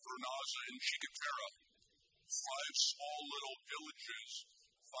Vernaza in Chicatera. Five small little villages,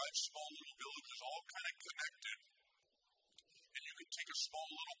 all kind of connected. And you can take a small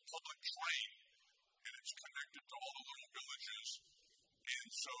little public train, and it's connected to all the little villages. And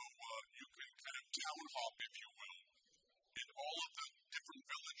so you can kind of town hop, if you will. And all of the different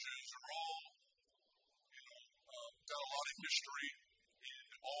villages are all, got a lot of history,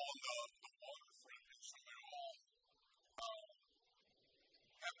 and all on the waterfront. And so they all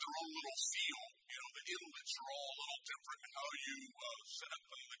have their own little feel. The inlets are all a little different in how you set up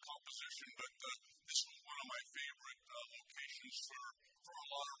the composition. But this was one of my favorite locations for a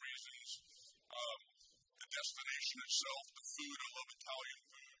lot of reasons. The destination itself, the food, I love Italian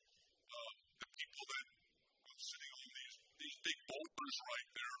food. The people that sitting on these big boulders right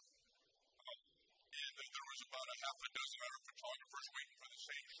there. And there was about a half a dozen other photographers waiting for the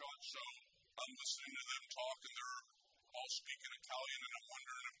same shot. So I'm listening to them talk, and they're all speaking Italian, and I'm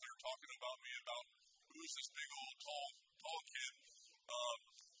wondering if they're talking about me, about who is this big old tall kid.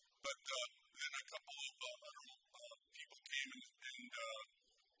 But then a couple of other people came and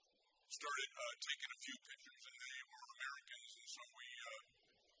started taking a few pictures, and they were Americans, and so we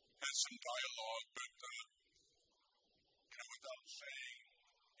had some dialogue. But without saying,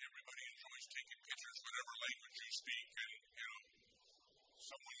 everybody enjoys taking pictures, whatever language you speak, and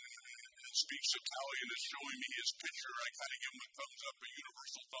someone that speaks Italian is showing me his picture. I kind of give him a thumbs up, a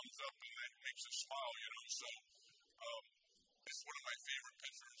universal thumbs up, and that makes a smile, So it's one of my favorite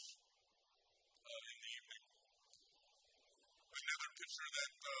pictures in the evening. Another picture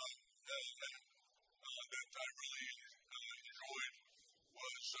that I really enjoyed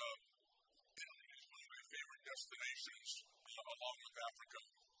was Italy is one of my favorite destinations along with Africa.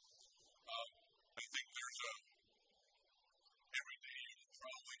 I think there's every day you can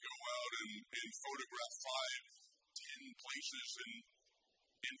probably go out and photograph 5, 10 places, and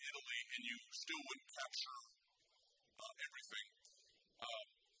in Italy, and you still wouldn't capture everything.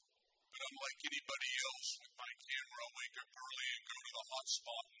 But unlike anybody else with my camera, I'll wake up early and go to the hot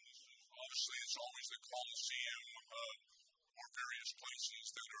spot. Obviously, it's always the Colosseum or various places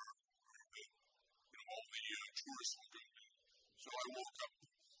that are all the tourists will go to. So I woke up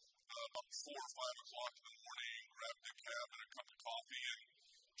about 4 or 5 o'clock in the morning, grabbed a cab and a cup of coffee, and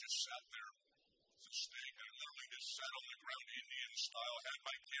just sat there. It's a steak. I literally just sat on the ground Indian style, had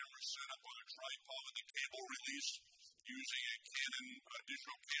my camera set up on a tripod with a cable release using a Canon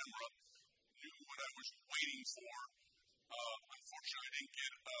digital camera, knew what I was waiting for. Unfortunately, I didn't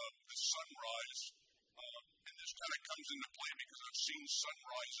get the sunrise, and this kind of comes into play because I've seen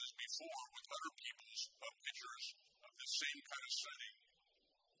sunrises before with other people's pictures of the same kind of setting.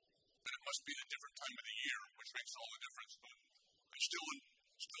 But it must be a different time of the year, which makes all the difference. But I still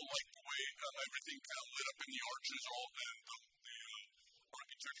like the way everything kind of lit up in the arches, and the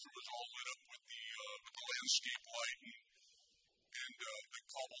architecture was all lit up with the landscape light and the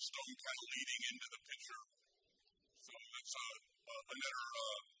cobblestone kind of leading into the picture. So that's another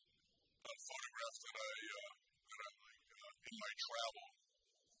photograph that I like in my travel.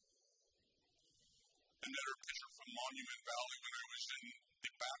 Another picture from Monument Valley when I was in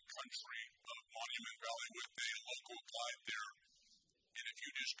the back country of Monument Valley with a local guide there. And if you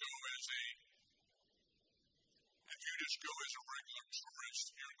just go as a regular tourist,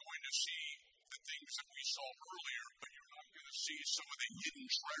 you're going to see the things that we saw earlier, but you're not going to see some of the hidden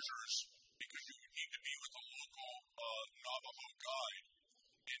treasures because you need to be with a local Navajo guide.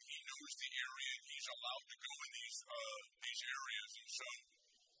 And he knows the area, and he's allowed to go in these areas. And so,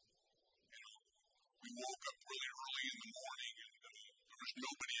 we woke up really early in the morning, and there was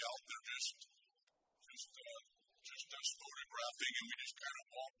nobody out there, just us photographing, and we just kind of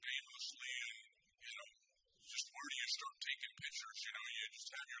walked aimlessly. And just where do you start taking pictures? You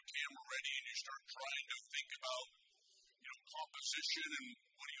just have your camera ready, and you start trying to think about, composition and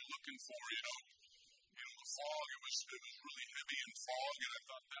what are you looking for? The fog, it was really heavy in fog, and I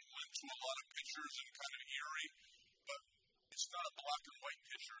thought that led to a lot of pictures and kind of eerie, but it's not a black and white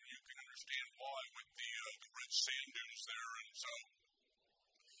picture, and you can understand why with the red sand dunes there. And so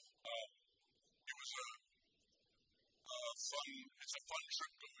it was it's a fun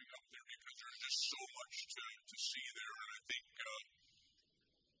trip going up there because there's just so much to see there. And I think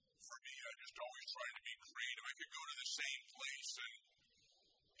for me, I just always try to be creative. I could go to the same place, and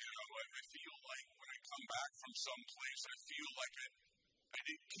I feel like when I come back from some place, I feel like I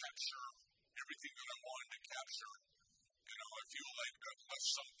didn't capture everything that I wanted to capture. I feel like I've left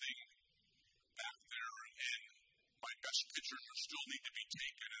something back there, and my best pictures still need to be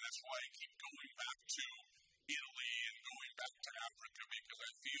taken, and that's why I keep going back to Italy and going back to Africa, because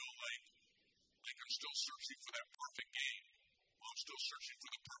I feel like I'm still searching for that perfect game. I'm still searching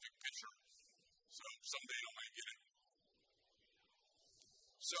for the perfect picture. So someday I might get it.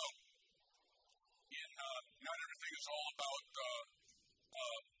 So, not everything is all about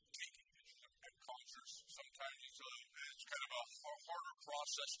taking pictures at concerts. Sometimes it's kind of a harder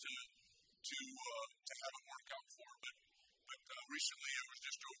process to have it work out for. But recently I was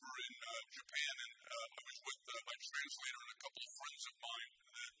just over in Japan, and I was with my translator and a couple of friends of mine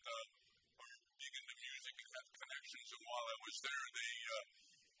that are big into music and have connections. And while I was there,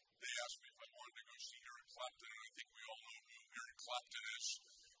 they asked me if I wanted to go see Eric Clapton, and I think we all know who Eric Clapton is.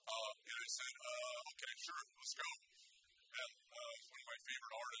 And I said, okay, sure, let's go. And one of my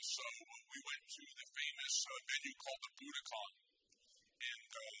favorite artists, so we went to the famous venue called the Budokan.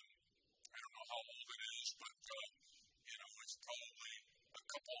 And I don't know how old it is, but it's probably a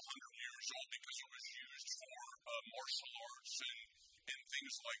couple hundred years old because it was used for martial arts and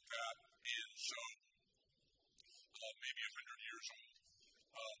things like that. And so maybe 100 years old.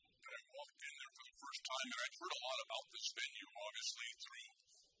 But I walked in there for the first time, and I'd heard a lot about this venue, obviously,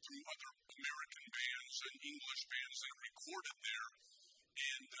 through other American bands and English bands that recorded there.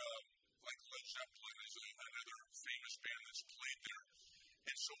 And like Led Zeppelin is another famous band that's played there.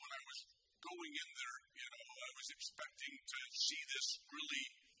 And so when I was going in there, I was expecting to see this really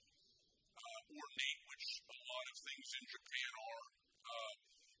ornate, which a lot of things in Japan are,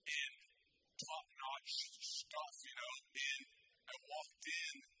 and top-notch stuff, and I walked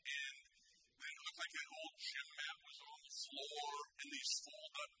in, and it looked like an old gym mat was on the floor, and these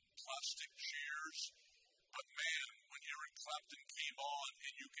fold-up plastic chairs. But man, when Eric Clapton came on,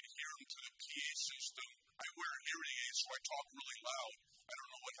 and you could hear him through the PA system, I wear hearing aids, so I talk really loud. I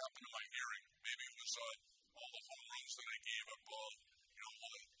don't know what happened to my hearing. Maybe it was all the home runs that I gave up, all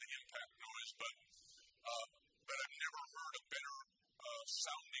the impact noise. But I've never heard a better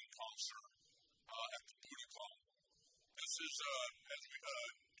sounding concert at the Budokan. The this is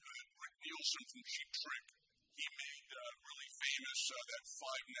Rick Nielsen from Cheap Trick. He made really famous that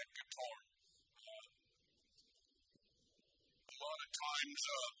 5-neck guitar. A lot of times,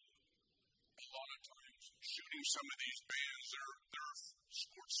 shooting some of these bands, they're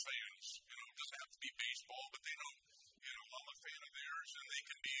sports fans. It doesn't have to be baseball, but they know, I'm a fan of theirs, and they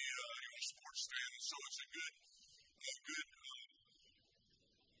can be, sports fans. So it's a good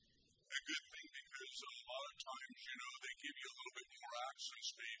thing because a lot of times, they give you a little bit more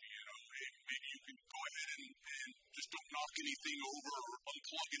access. Maybe you can go ahead and just don't knock anything over or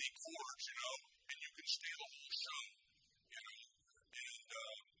unplug any cords, and you can stay the whole show, And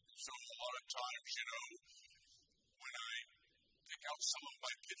so a lot of times, when I pick out some of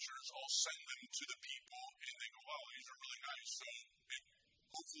my pictures, I'll send them to the people, and they go, wow, these are really nice. So it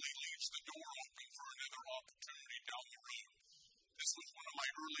hopefully leaves the door open for another opportunity down the road. This was one of my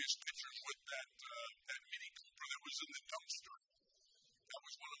earliest pictures with that Mini Cooper that was in the dumpster. That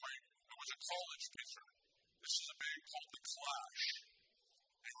was a college picture. This is a band called The Clash.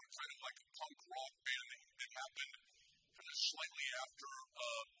 They were kind of like a punk rock band. It happened kind of slightly after a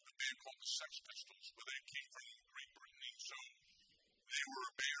band called the Sex Pistols, where they came from Great Britain. And so they were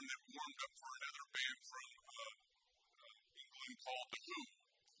a band that warmed up for another band from England called The Who.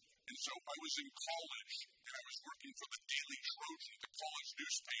 And so I was in college, and I was working for the Daily Trojan, the college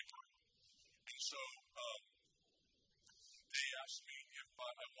newspaper. And so they asked me if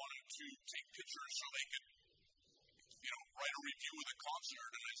I wanted to take pictures so they could, write a review of the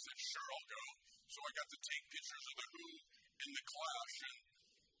concert. And I said, sure, I'll go. So I got to take pictures of The Who and The Clash. And,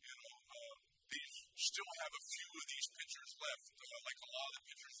 they still have a few of these pictures left. Like a lot of the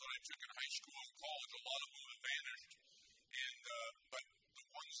pictures that I took in high school and college, a lot of them have vanished. But the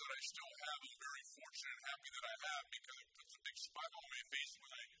ones that I still have, I'm very fortunate and happy that I have, because it puts a big smile on my face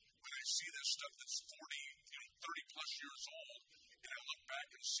when I see this stuff that's 40, 30 plus years old, and I look back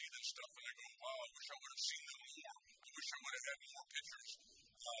and see this stuff and I go, wow, I wish I would have seen them more. I wish I would have had more pictures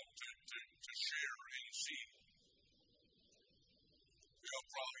to share and see.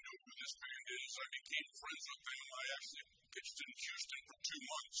 Y'all probably know who this band is. I became friends with them. I actually pitched in Houston for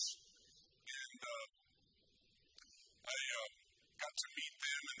 2 months, and I got to meet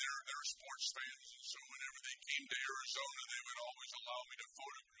them, and they're sports fans, and so whenever they came to Arizona, they would always allow me to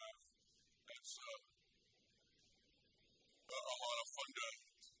photograph. That's a lot of fun to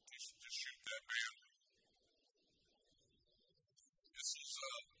shoot that band. This is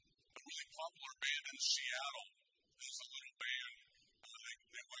a really popular band in Seattle. This is a little band.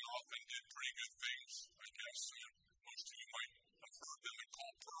 They went off and did pretty good things. I guess most of you might have heard them. They're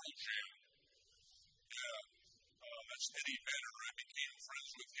called Pearl Jam. Yeah. That's Eddie Vedder. I became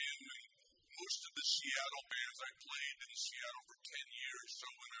friends with him, and most of the Seattle bands I played in Seattle for 10 years. So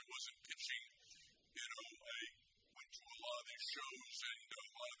when I wasn't pitching, I went to a lot of these shows, and a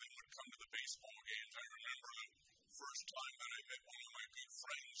lot of them would come to the baseball games. I remember the first time that I met one of my good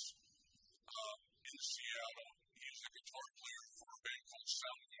friends in Seattle. He was a guitar player for a band called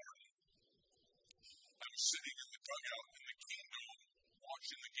Fenimore. I was sitting in the dugout in the Kingdom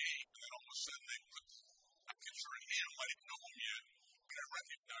watching the game, and then all of a sudden they put a picture of him. I didn't know him yet, but I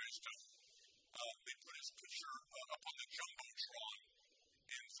recognized him. They put his picture up on the Jumbotron,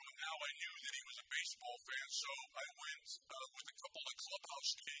 and so now I knew that he was a baseball fan. So I went with a couple of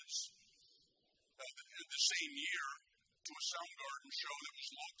clubhouse kids the same year to a Soundgarden show that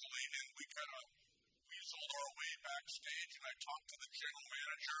was locally, and we kind of weaseled our way backstage, and I talked to the general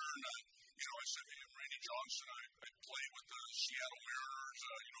manager, and I said, hey, I'm Randy Johnson. I play with the Seattle Mariners.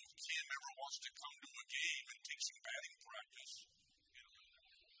 If Kim ever wants to come to a game and take some batting practice,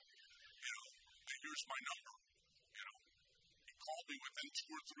 here's my number. He called me within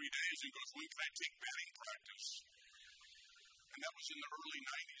 2 or 3 days and goes, when can I take batting practice? And that was in the early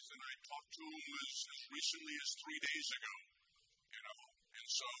 90s, and I talked to him as recently as 3 days ago. And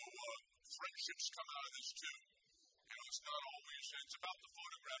so friendships come out of this too. It's not always, it's about the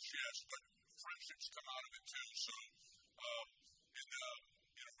photographs, yes, but friendships come out of it too. So,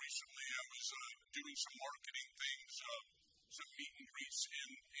 recently I was doing some marketing things, some meet and greets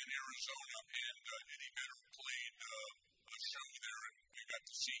in Arizona, and Eddie Vedder played a show there, and we got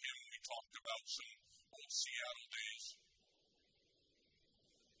to see him. We talked about some old Seattle days.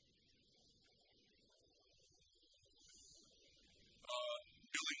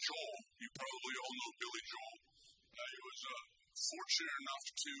 Billy Joel, you probably all know Billy Joel. He was fortunate enough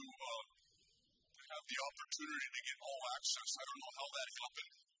to have the opportunity to get all access. I don't know how that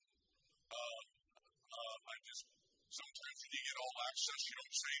happened. Sometimes when you get all access, you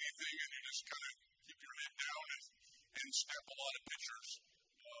don't say anything, and you just kind of keep your head down and snap a lot of pictures.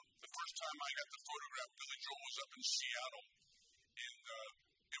 The first time I got to photograph Billy Joel was up in Seattle, and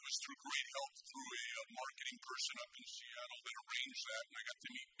it was through great help through a marketing person up in Seattle that arranged that, and I got to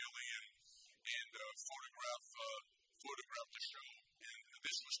meet Billy and photograph the show. And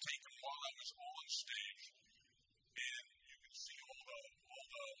this was taken while I was on stage, and you can see all the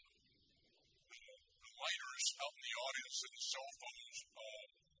lighters out in the audience and the cell phones.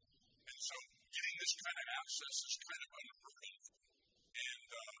 And so getting this kind of access is kind of unheard of.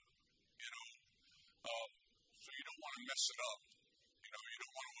 And, so you don't want to mess it up. You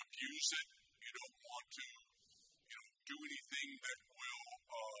don't want to abuse it. You don't want to, do anything that will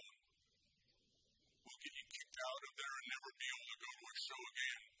get you kicked out of there and never be able to go to a show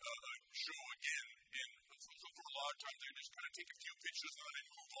again. And so for a lot of times, I just kind of take a few pictures and then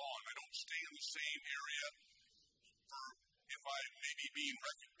move on. I don't stay in the same area for if I may be being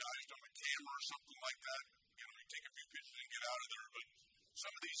recognized on a camera or something like that. You take a few pictures and get out of there. But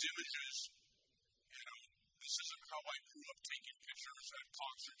some of these images, this isn't how I grew up taking pictures at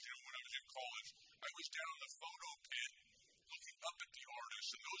concerts. When I was in college, I was down in the photo pit looking up at the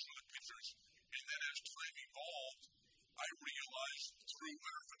artists, and those were the pictures. And then as time evolved, I realized through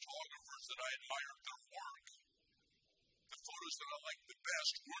other photographers that I admired their work. The photos that I liked the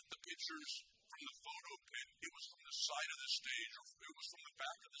best weren't the pictures from the photo pit. It was from the side of the stage, or it was from the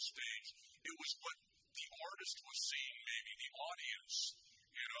back of the stage. It was what the artist was seeing, maybe the audience.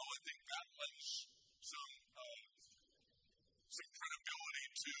 I think that lends some credibility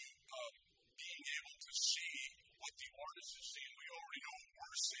to being able to see what the artist is seeing. We already know what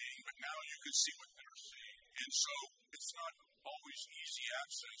we're seeing, but now you can see what they're seeing. And so it's not always easy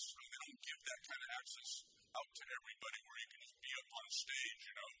access. They don't give that kind of access out to everybody where you can just be up on stage,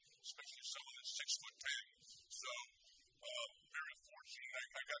 especially someone that's 6'10". So very fortunate.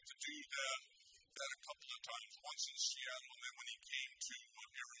 I got to do that a couple of times, once in Seattle, and then when he came to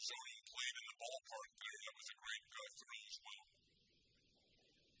Arizona and played in the ballpark there, that was a great thrill as well.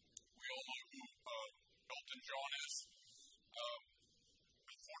 We all know who Elton John is.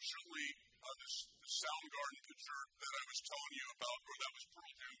 Unfortunately, the Soundgarden picture that I was telling you about, or that was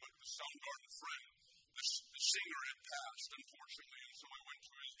Pearl Jam, but the Soundgarden friend, the singer had passed, unfortunately, and so I went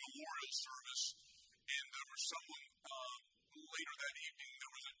to his memorial service, and there was someone later that evening,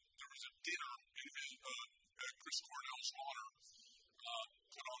 there was a dinner in his Chris Cornell's honor,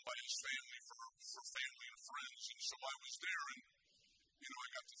 put on by his family for family and friends, and so I was there, and I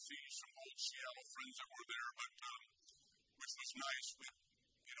got to see some old Seattle friends that were there, but which was nice. But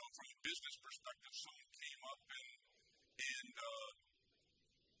from a business perspective, someone came up and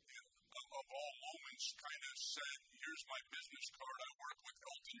of all moments, kind of said, "Here's my business card. I work with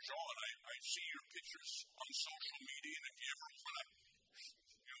Elton John. I see your pictures on social media, and if you ever want to,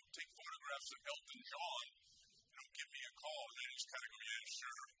 take photographs of Elton John, give me a call." And I just kind of go, "Yeah,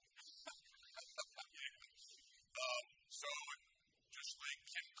 sure." So just like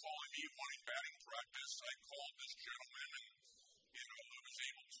him calling me wanting batting practice, I called this gentleman, and I was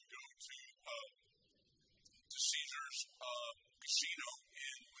able to go to Caesar's casino,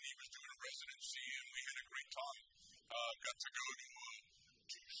 and when he was doing a residency, and we had a great time. Got to go to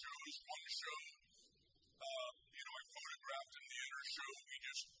 2 shows, 1 show. I photographed in the other show. We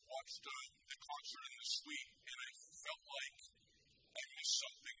just watched the concert in the suite, and I felt like I missed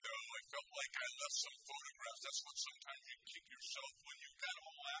something, though. I felt like I left some photographs. That's what sometimes you kick yourself when you've got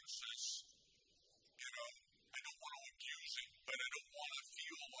all access. I don't want to abuse it, but I don't want to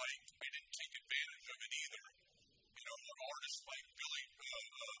feel like I didn't take advantage of it either. An artist like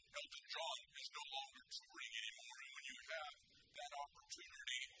Elton John is no longer touring anymore, and when you have that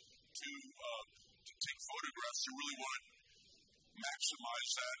opportunity to take photographs, you really want to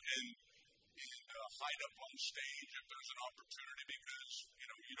maximize that and hide up on stage if there's an opportunity, because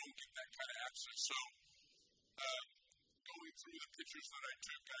you don't get that kind of access. So going through the pictures that I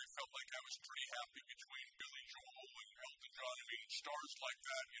took, I felt like I was pretty happy between Billy Joel and Elton John. I mean, stars like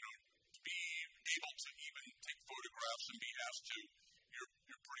that, to be able to even take photographs and be asked to,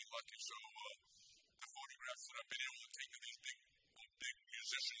 you're pretty lucky. So the photographs that I've been able to take of these big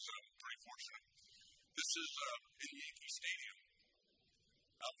musicians, I'm pretty fortunate. This is in Yankee Stadium,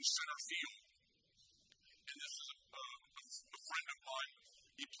 out in center field. And this is a friend of mine.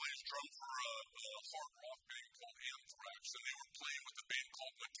 He plays drum for a hard rock band called Anthrax, and they were playing with a band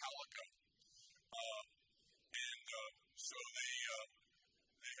called Metallica. So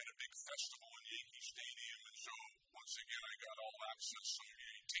they had a big festival in Yankee Stadium, and so once again I got all access. So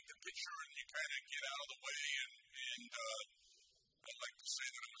you take the picture and you kind of get out of the way, and I'd like to say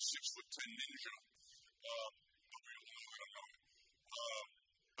that I'm a 6'10" ninja. But we all know I don't know.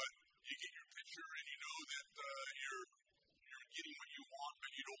 But you get your picture, and you know that you're getting what you want,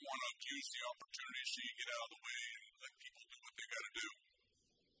 but you you don't want to abuse the opportunity, so you get out of the way and let people do what they got to do.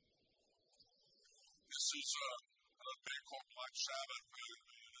 This is a band called Black Sabbath.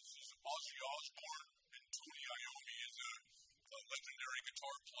 This is Ozzy Osbourne, and Tony Iommi is a legendary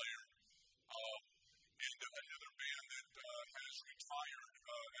guitar player. And another band that has retired.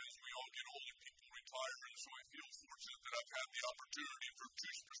 As we all get older, people retire, and so I feel fortunate that I've had the opportunity from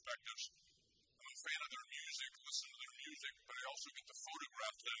two perspectives. I'm a fan of their music, listen to their music, but I also get to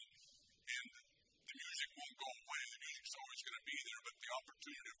photograph them, and the music won't go away. The music's always going to be there, but the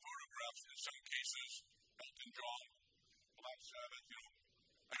opportunity to photograph, in some cases, Elton John, Black Sabbath,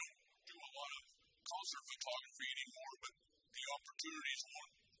 I don't do a lot of concert photography anymore, but the opportunities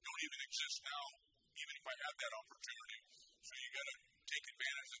don't even exist now, even if I had that opportunity. So you got to take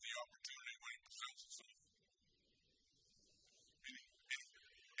advantage of the opportunity when it presents itself.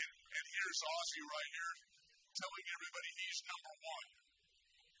 And here's Ozzy right here telling everybody he's number one.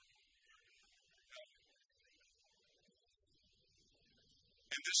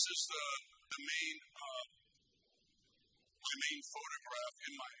 And this is the main my main photograph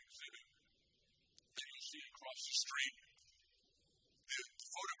in my exhibit that you see across the street. The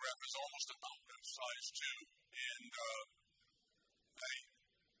photograph is almost about that size too, and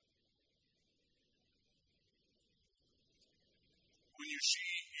when you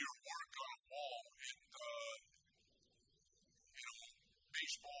see your work on a wall,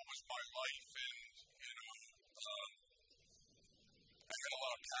 baseball was my life, and I had a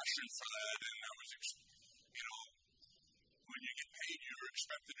lot of passion for that, and I was, when you get paid, you're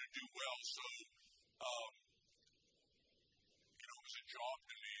expected to do well, so it was a job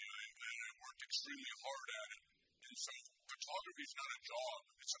to me, and I worked extremely hard at it. And so photography is not a job,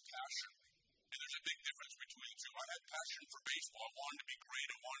 it's a passion. And there's a big difference between the two. I had passion for baseball. I wanted to be great.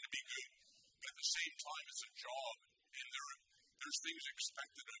 I wanted to be good. But at the same time, it's a job, and there's things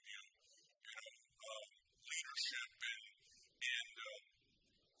expected of you, leadership and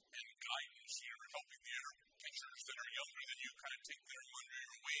guidance. You're helping the other pitchers that are younger than you, kind of take them under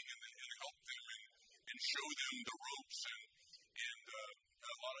your wing and help them and show them the ropes. And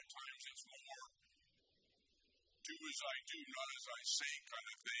a lot of times it's more do as I do, not as I say kind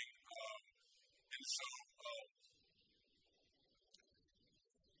of thing. And so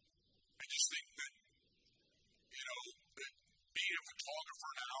I just think that, that being a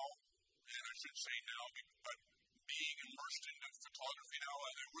photographer now, and I should say now, but being immersed in photography now,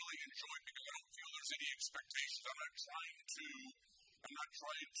 I really enjoy it because I don't feel there's any expectations. I'm not trying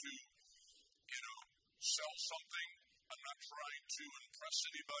to, sell something. I'm not trying to impress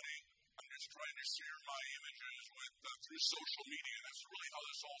anybody. I'm just trying to share my images through social media. That's really how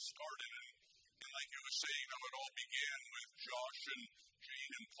this all started. And like I was saying, how it all began with Josh and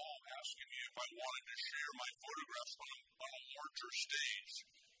Jane and Paul asking me if I wanted to share my photographs on a larger stage.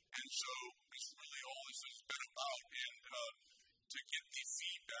 And so that's really all this has been about. And to get the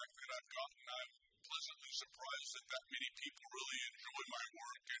feedback that I've gotten, I'm pleasantly surprised that many people really enjoy my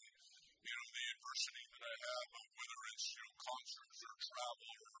work and, the adversity that I have, whether it's, concerts or travel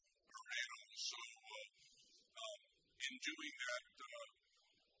or animals. So in doing that,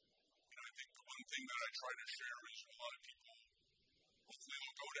 I think the one thing that I try to share is a lot of people hopefully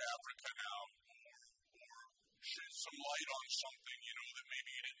will go to Africa now or shed some light on something, that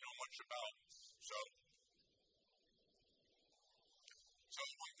maybe you didn't know much about. So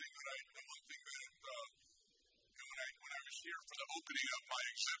one thing that when I was here for the opening of my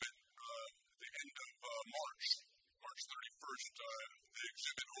exhibit, the end of March 31st, the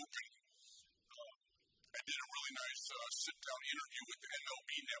exhibit opened. I did a really nice sit-down interview with the MLB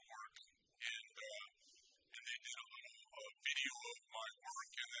network, and they did a little video of my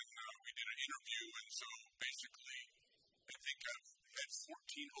work, and then we did an interview, and so basically, I think I've had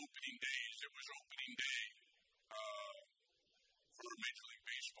 14 opening days. It was opening day for Major League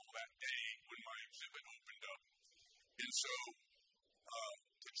Baseball that day when my exhibit opened up. And so,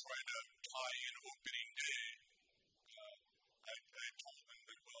 to try to tie in opening day, I told them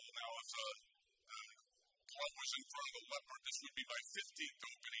that, well, now if the club was in front of the leopard, this would be my 15th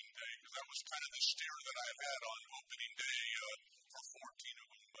opening day, because that was kind of the steer that I had on opening day for 14 of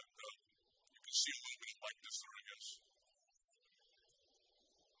them. But you can see a little bit of likeness there, I guess.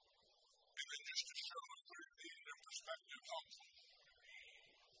 And then just to show the perspective how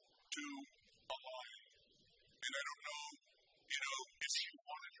to align. And I don't know, if she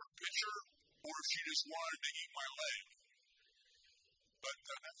wanted her pitcher or if she just wanted to eat my leg. But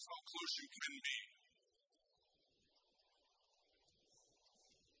that's how close you can be.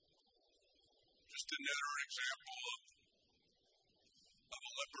 Just another example of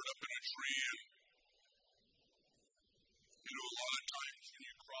a leopard up in a tree. And A lot of times when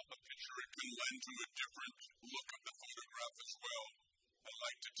you crop a picture, it can lend to a different look of the photograph as well. I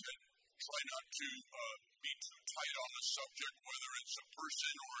like to try not to be too tight on the subject, whether it's a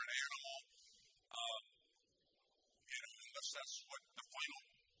person or an animal, unless that's what the final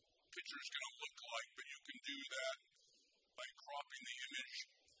picture is going to look like. But you can do that by cropping the image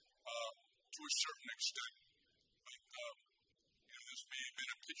to a certain extent. This may have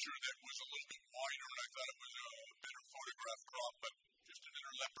been a picture that was a little bit wider, and I thought it was a better photograph crop, but just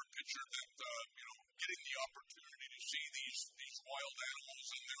another leopard picture that, getting the opportunity to see these wild animals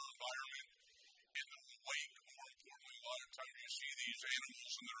in their environment and they're awake. More importantly, a lot of times you see these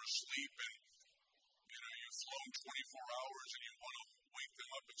animals and they're asleep, and you've flown 24 hours and you want to wake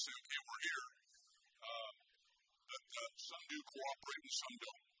them up and say, okay, we're here. But some do cooperate and some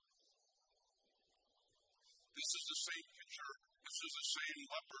don't. This is the same picture. This is the same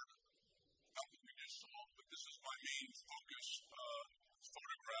leopard that we just saw, but this is my main focus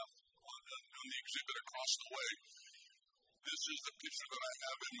photograph on the exhibit across the way. This is the picture that I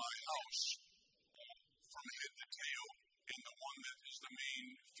have in my house from head to tail, and the one that is the main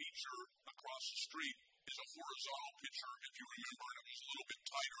feature across the street is a horizontal picture, if you remember, and it was a little bit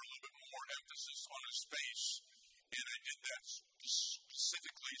tighter, a little bit more emphasis on his face, and I did that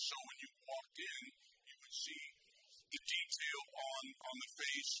specifically so when you walked in, you would see the detail on the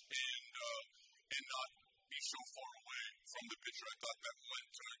face and not be so far away from the picture. I thought that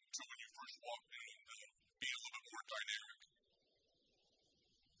lent to when you first walked in and be a little bit more dynamic.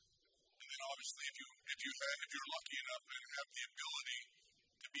 And then obviously if you're lucky enough and have the ability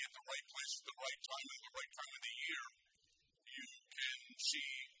to be at the right place at the right time at the right time of the year, you can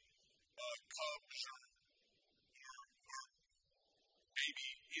see cubs or maybe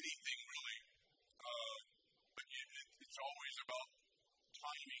anything really. But it's always about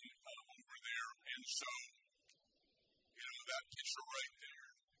timing over there. And so, that picture right there,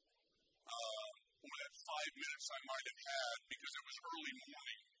 or that 5 minutes I might have had because it was early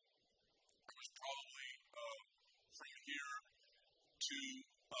morning, it was probably from here to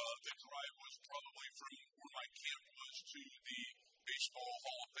the drive was probably from where my camp was to the Baseball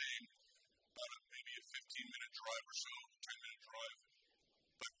Hall of Fame, about maybe a 15-minute drive or so, 10-minute drive.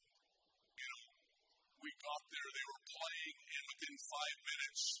 But, we got there, they were playing, and within 5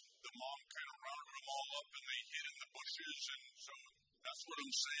 minutes, the mom kind of rounded them all up and they hid in the bushes, and so that's what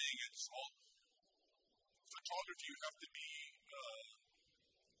I'm saying. It's all photography. You have to be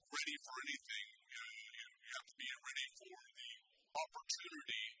ready for anything. You have to be ready for the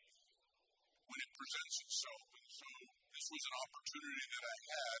opportunity when it presents itself. And so this was an opportunity that I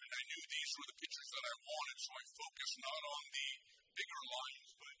had, and I knew these were the pictures that I wanted, so I focused not on the bigger lines,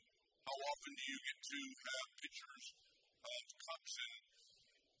 but how often do you get to have pictures of cups and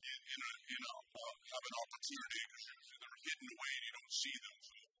have an opportunity because they're hidden away and you don't see them.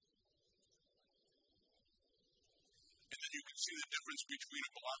 So. And then you can see the difference between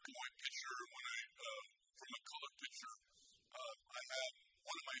a black and white picture from a color picture. I have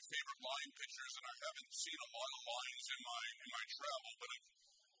one of my favorite line pictures, and I haven't seen a lot of lines in my travel, but I've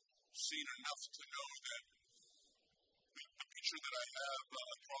seen enough to know that the picture that I have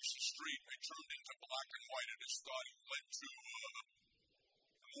across the street, I turned into black and white. I just thought it led to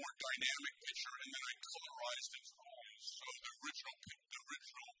a more dynamic picture, and then I colorized its eyes. So the original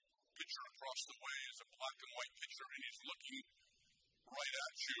picture across the way is a black and white picture, and he's looking right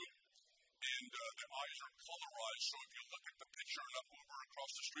at you, and the eyes are colorized. So if you look at the picture and up over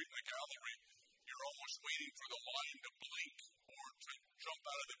across the street in the gallery, you're almost waiting for the line to blink or to jump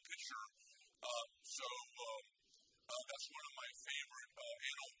out of the picture. That's one of my favorite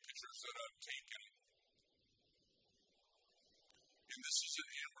animal pictures that I've taken. And this is an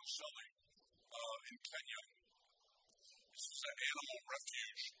animal selling in Kenya. This is an animal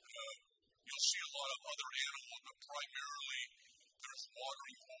refuge. You'll see a lot of other animals, but primarily there's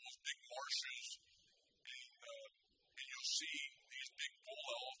watering holes, big marshes, and you'll see these big bull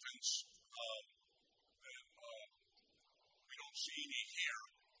elephants. We don't see any here,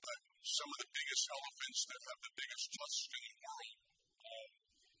 but some of the biggest elephants that have the biggest tusks in the world.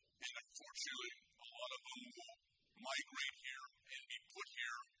 And unfortunately, a lot of them will migrate here and be put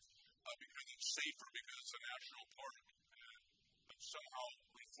here because it's safer, because it's a national park. But somehow,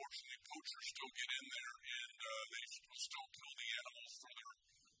 unfortunately, poachers still get in there and they still kill the animals for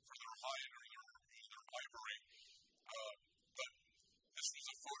their hide or their ivory. But this was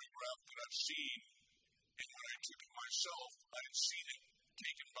a photograph that I've seen, and when I took it myself, I had seen it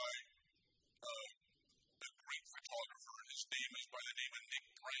taken by a great photographer. His name is by the name of Nick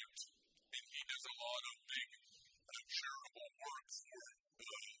Brandt, and he does a lot of big charitable work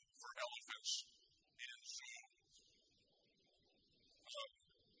for elephants. And so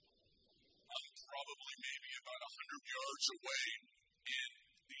probably maybe about 100 yards away, and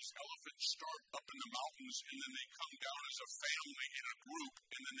these elephants start up in the mountains, and then they come down as a family in a group,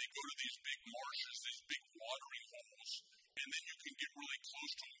 and then they go to these big marshes, these big watering holes, and then you can get really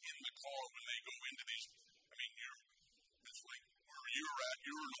close to them in the car when they go into these. I mean, it's like where you're at,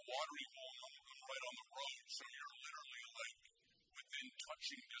 you're in a watering hole, and I'm right on the road, so you're literally like within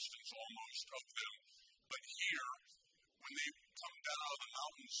touching distance almost of them. But here, when they come down out of the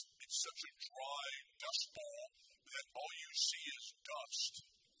mountains, it's such a dry dust bowl that all you see is dust.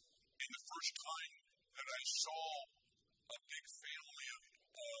 And the first time that I saw a big family of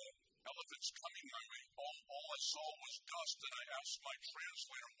elephants coming my way, all I saw was dust. And I asked my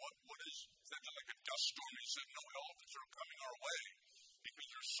translator, what is that like a dust storm? He said, no, elephants are coming our way because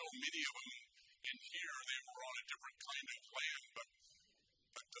there's so many of them in here. They were on a different kind of land, but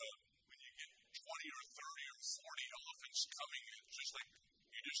when you get 20 or 30 or 40 elephants coming, it's just like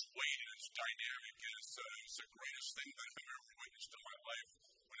you just wait, and it's dynamic, and it's the greatest thing that I've ever witnessed in my life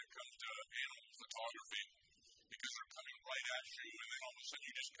when it comes to animal photography, because they're coming right at you, and then all of a sudden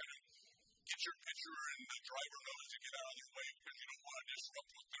you just kind of get your picture, and the driver knows to get out of their way because you don't want to disrupt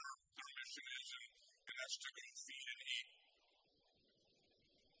what their mission is, and that's to go feed and eat.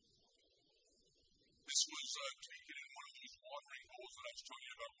 This was taken in one of those watering holes that I was telling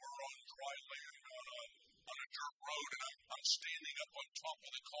you about. We're on dry land on a dirt road, and I'm standing up on top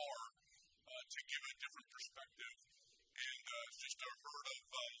of the car to give a different perspective. And it's just a herd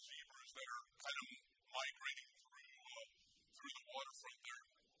of zebras that are kind of migrating through the waterfront there.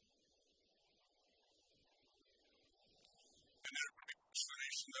 And then a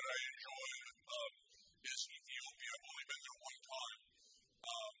destination that I enjoy is Ethiopia. I've only been there one time.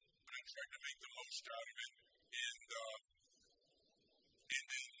 But I tried to make the most out of it, and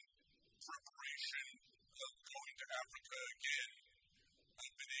in preparation of going to Africa again,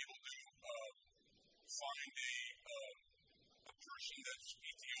 I've been able to find a person that's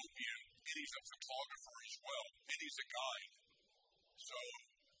Ethiopian, and he's a photographer as well, and he's a guide. So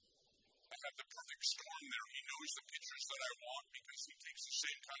I have the perfect storm there. He knows the pictures that I want because he takes the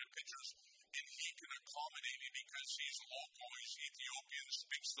same kind of pictures, and he can accommodate me because he's local, he's Ethiopian,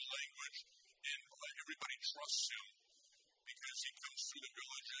 speaks the language, and everybody trusts him because he comes through the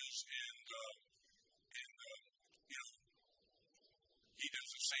villages, and he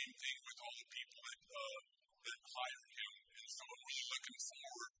does the same thing with all the people that hire him. And so I'm really looking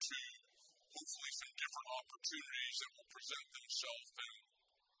forward to hopefully some different opportunities that will present themselves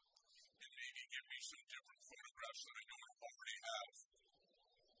and maybe give me some different photographs that I don't already have.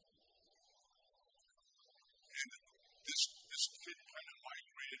 And this kid kind of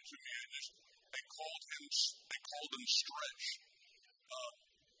migrated to me, and they called him Stretch.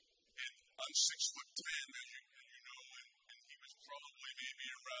 And I'm 6'10", as you know, and he was probably maybe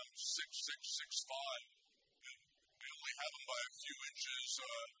around 6'6", 6'5". I only have him by a few inches,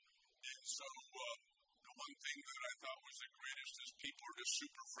 and so the one thing that I thought was the greatest is people are just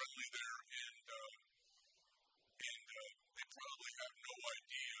super friendly there, and they probably have no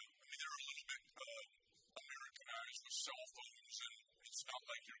idea. I mean, they're a little bit Americanized with cell phones, and it's not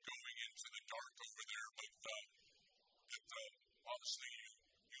like you're going into the dark over there, but honestly,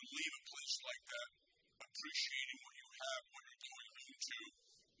 you leave a place like that appreciating what you have, what you're going home to,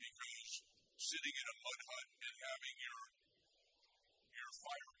 because sitting in a mud hut and having your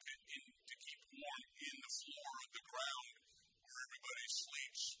fire pit to keep warm in the floor of the ground where everybody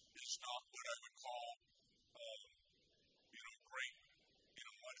sleeps is not what I would call, great,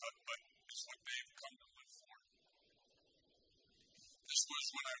 mud hut, but it's what they've come to live for. This was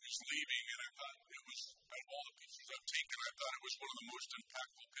when I was leaving, and I thought it was, out of all the pictures I've taken, I thought it was one of the most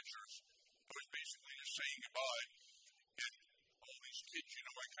impactful pictures. I was basically just saying goodbye, and all these kids,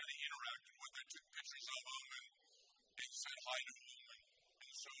 I kind of interacted with. I took pictures of them and said hi to them,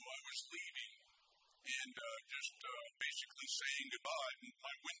 and so I was leaving, and just basically saying goodbye. And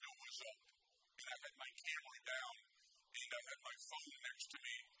my window was up, and I had my camera down, and I had my phone next to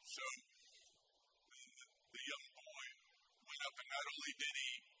me. So the young boy went up, and not only did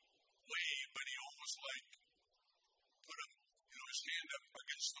he wave, but he almost like put his hand up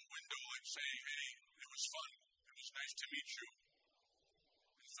against the window, like saying, "Hey, it was fun. It was nice to meet you."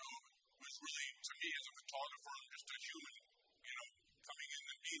 And so it was really, to me as a photographer, just a human, coming in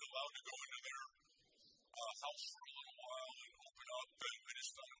and being allowed to go into their house for a little while and open up. I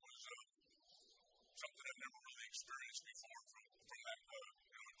just thought it was something I've never really experienced before from that,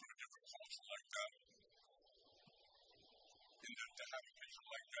 from a different culture like that. And to have a picture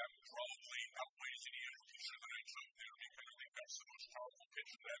like that probably outweighs any other picture that I took there, because I think that's the most powerful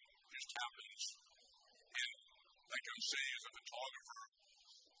picture that just happens. And like I'm saying, as a photographer,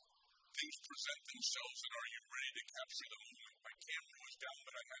 things present themselves, and are you ready to capture the moment? My camera was down,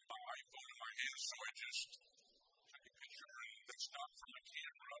 but I had my iPhone in my hand, so I just took a picture, and that's not from a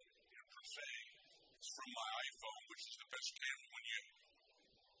camera, per se. It's from my iPhone, which is the best camera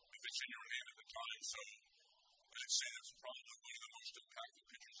if it's in your hand at the time. So I'd say that's probably one of the most impactful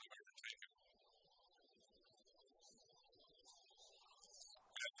pictures I've ever taken.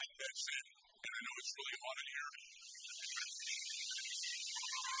 And I think that's it. And I know it's really hot in here.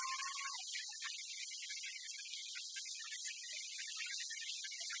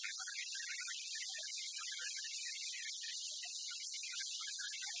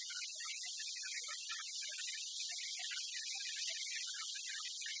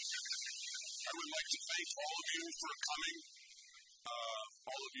 I would like to thank all of you for coming,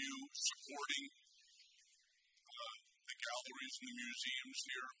 all of you supporting the galleries and the museums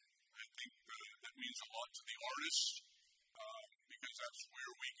here. I think that means a lot to the artists because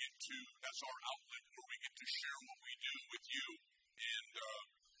that's our outlet where we get to share what we do with you. And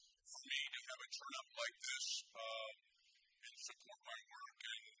for me to have it turn up like this and support my work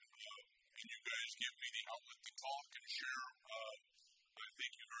and you guys give me the outlet to talk and share, I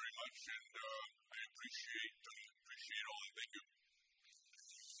thank you very much, and I appreciate all, and thank you.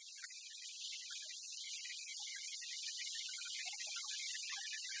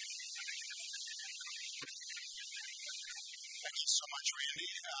 Thank you so much, Randy.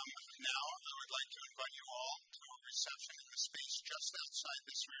 Now, I would like to invite you all to a reception in the space just outside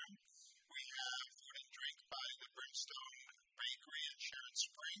this room. We have food and drink by the Brimstone Bakery in Sharon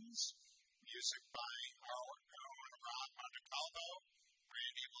Springs, music by our own Rob Montecalvo.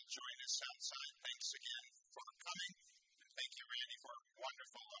 Randy will join us outside. Thanks again for coming. And thank you, Randy, for a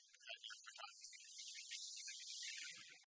wonderful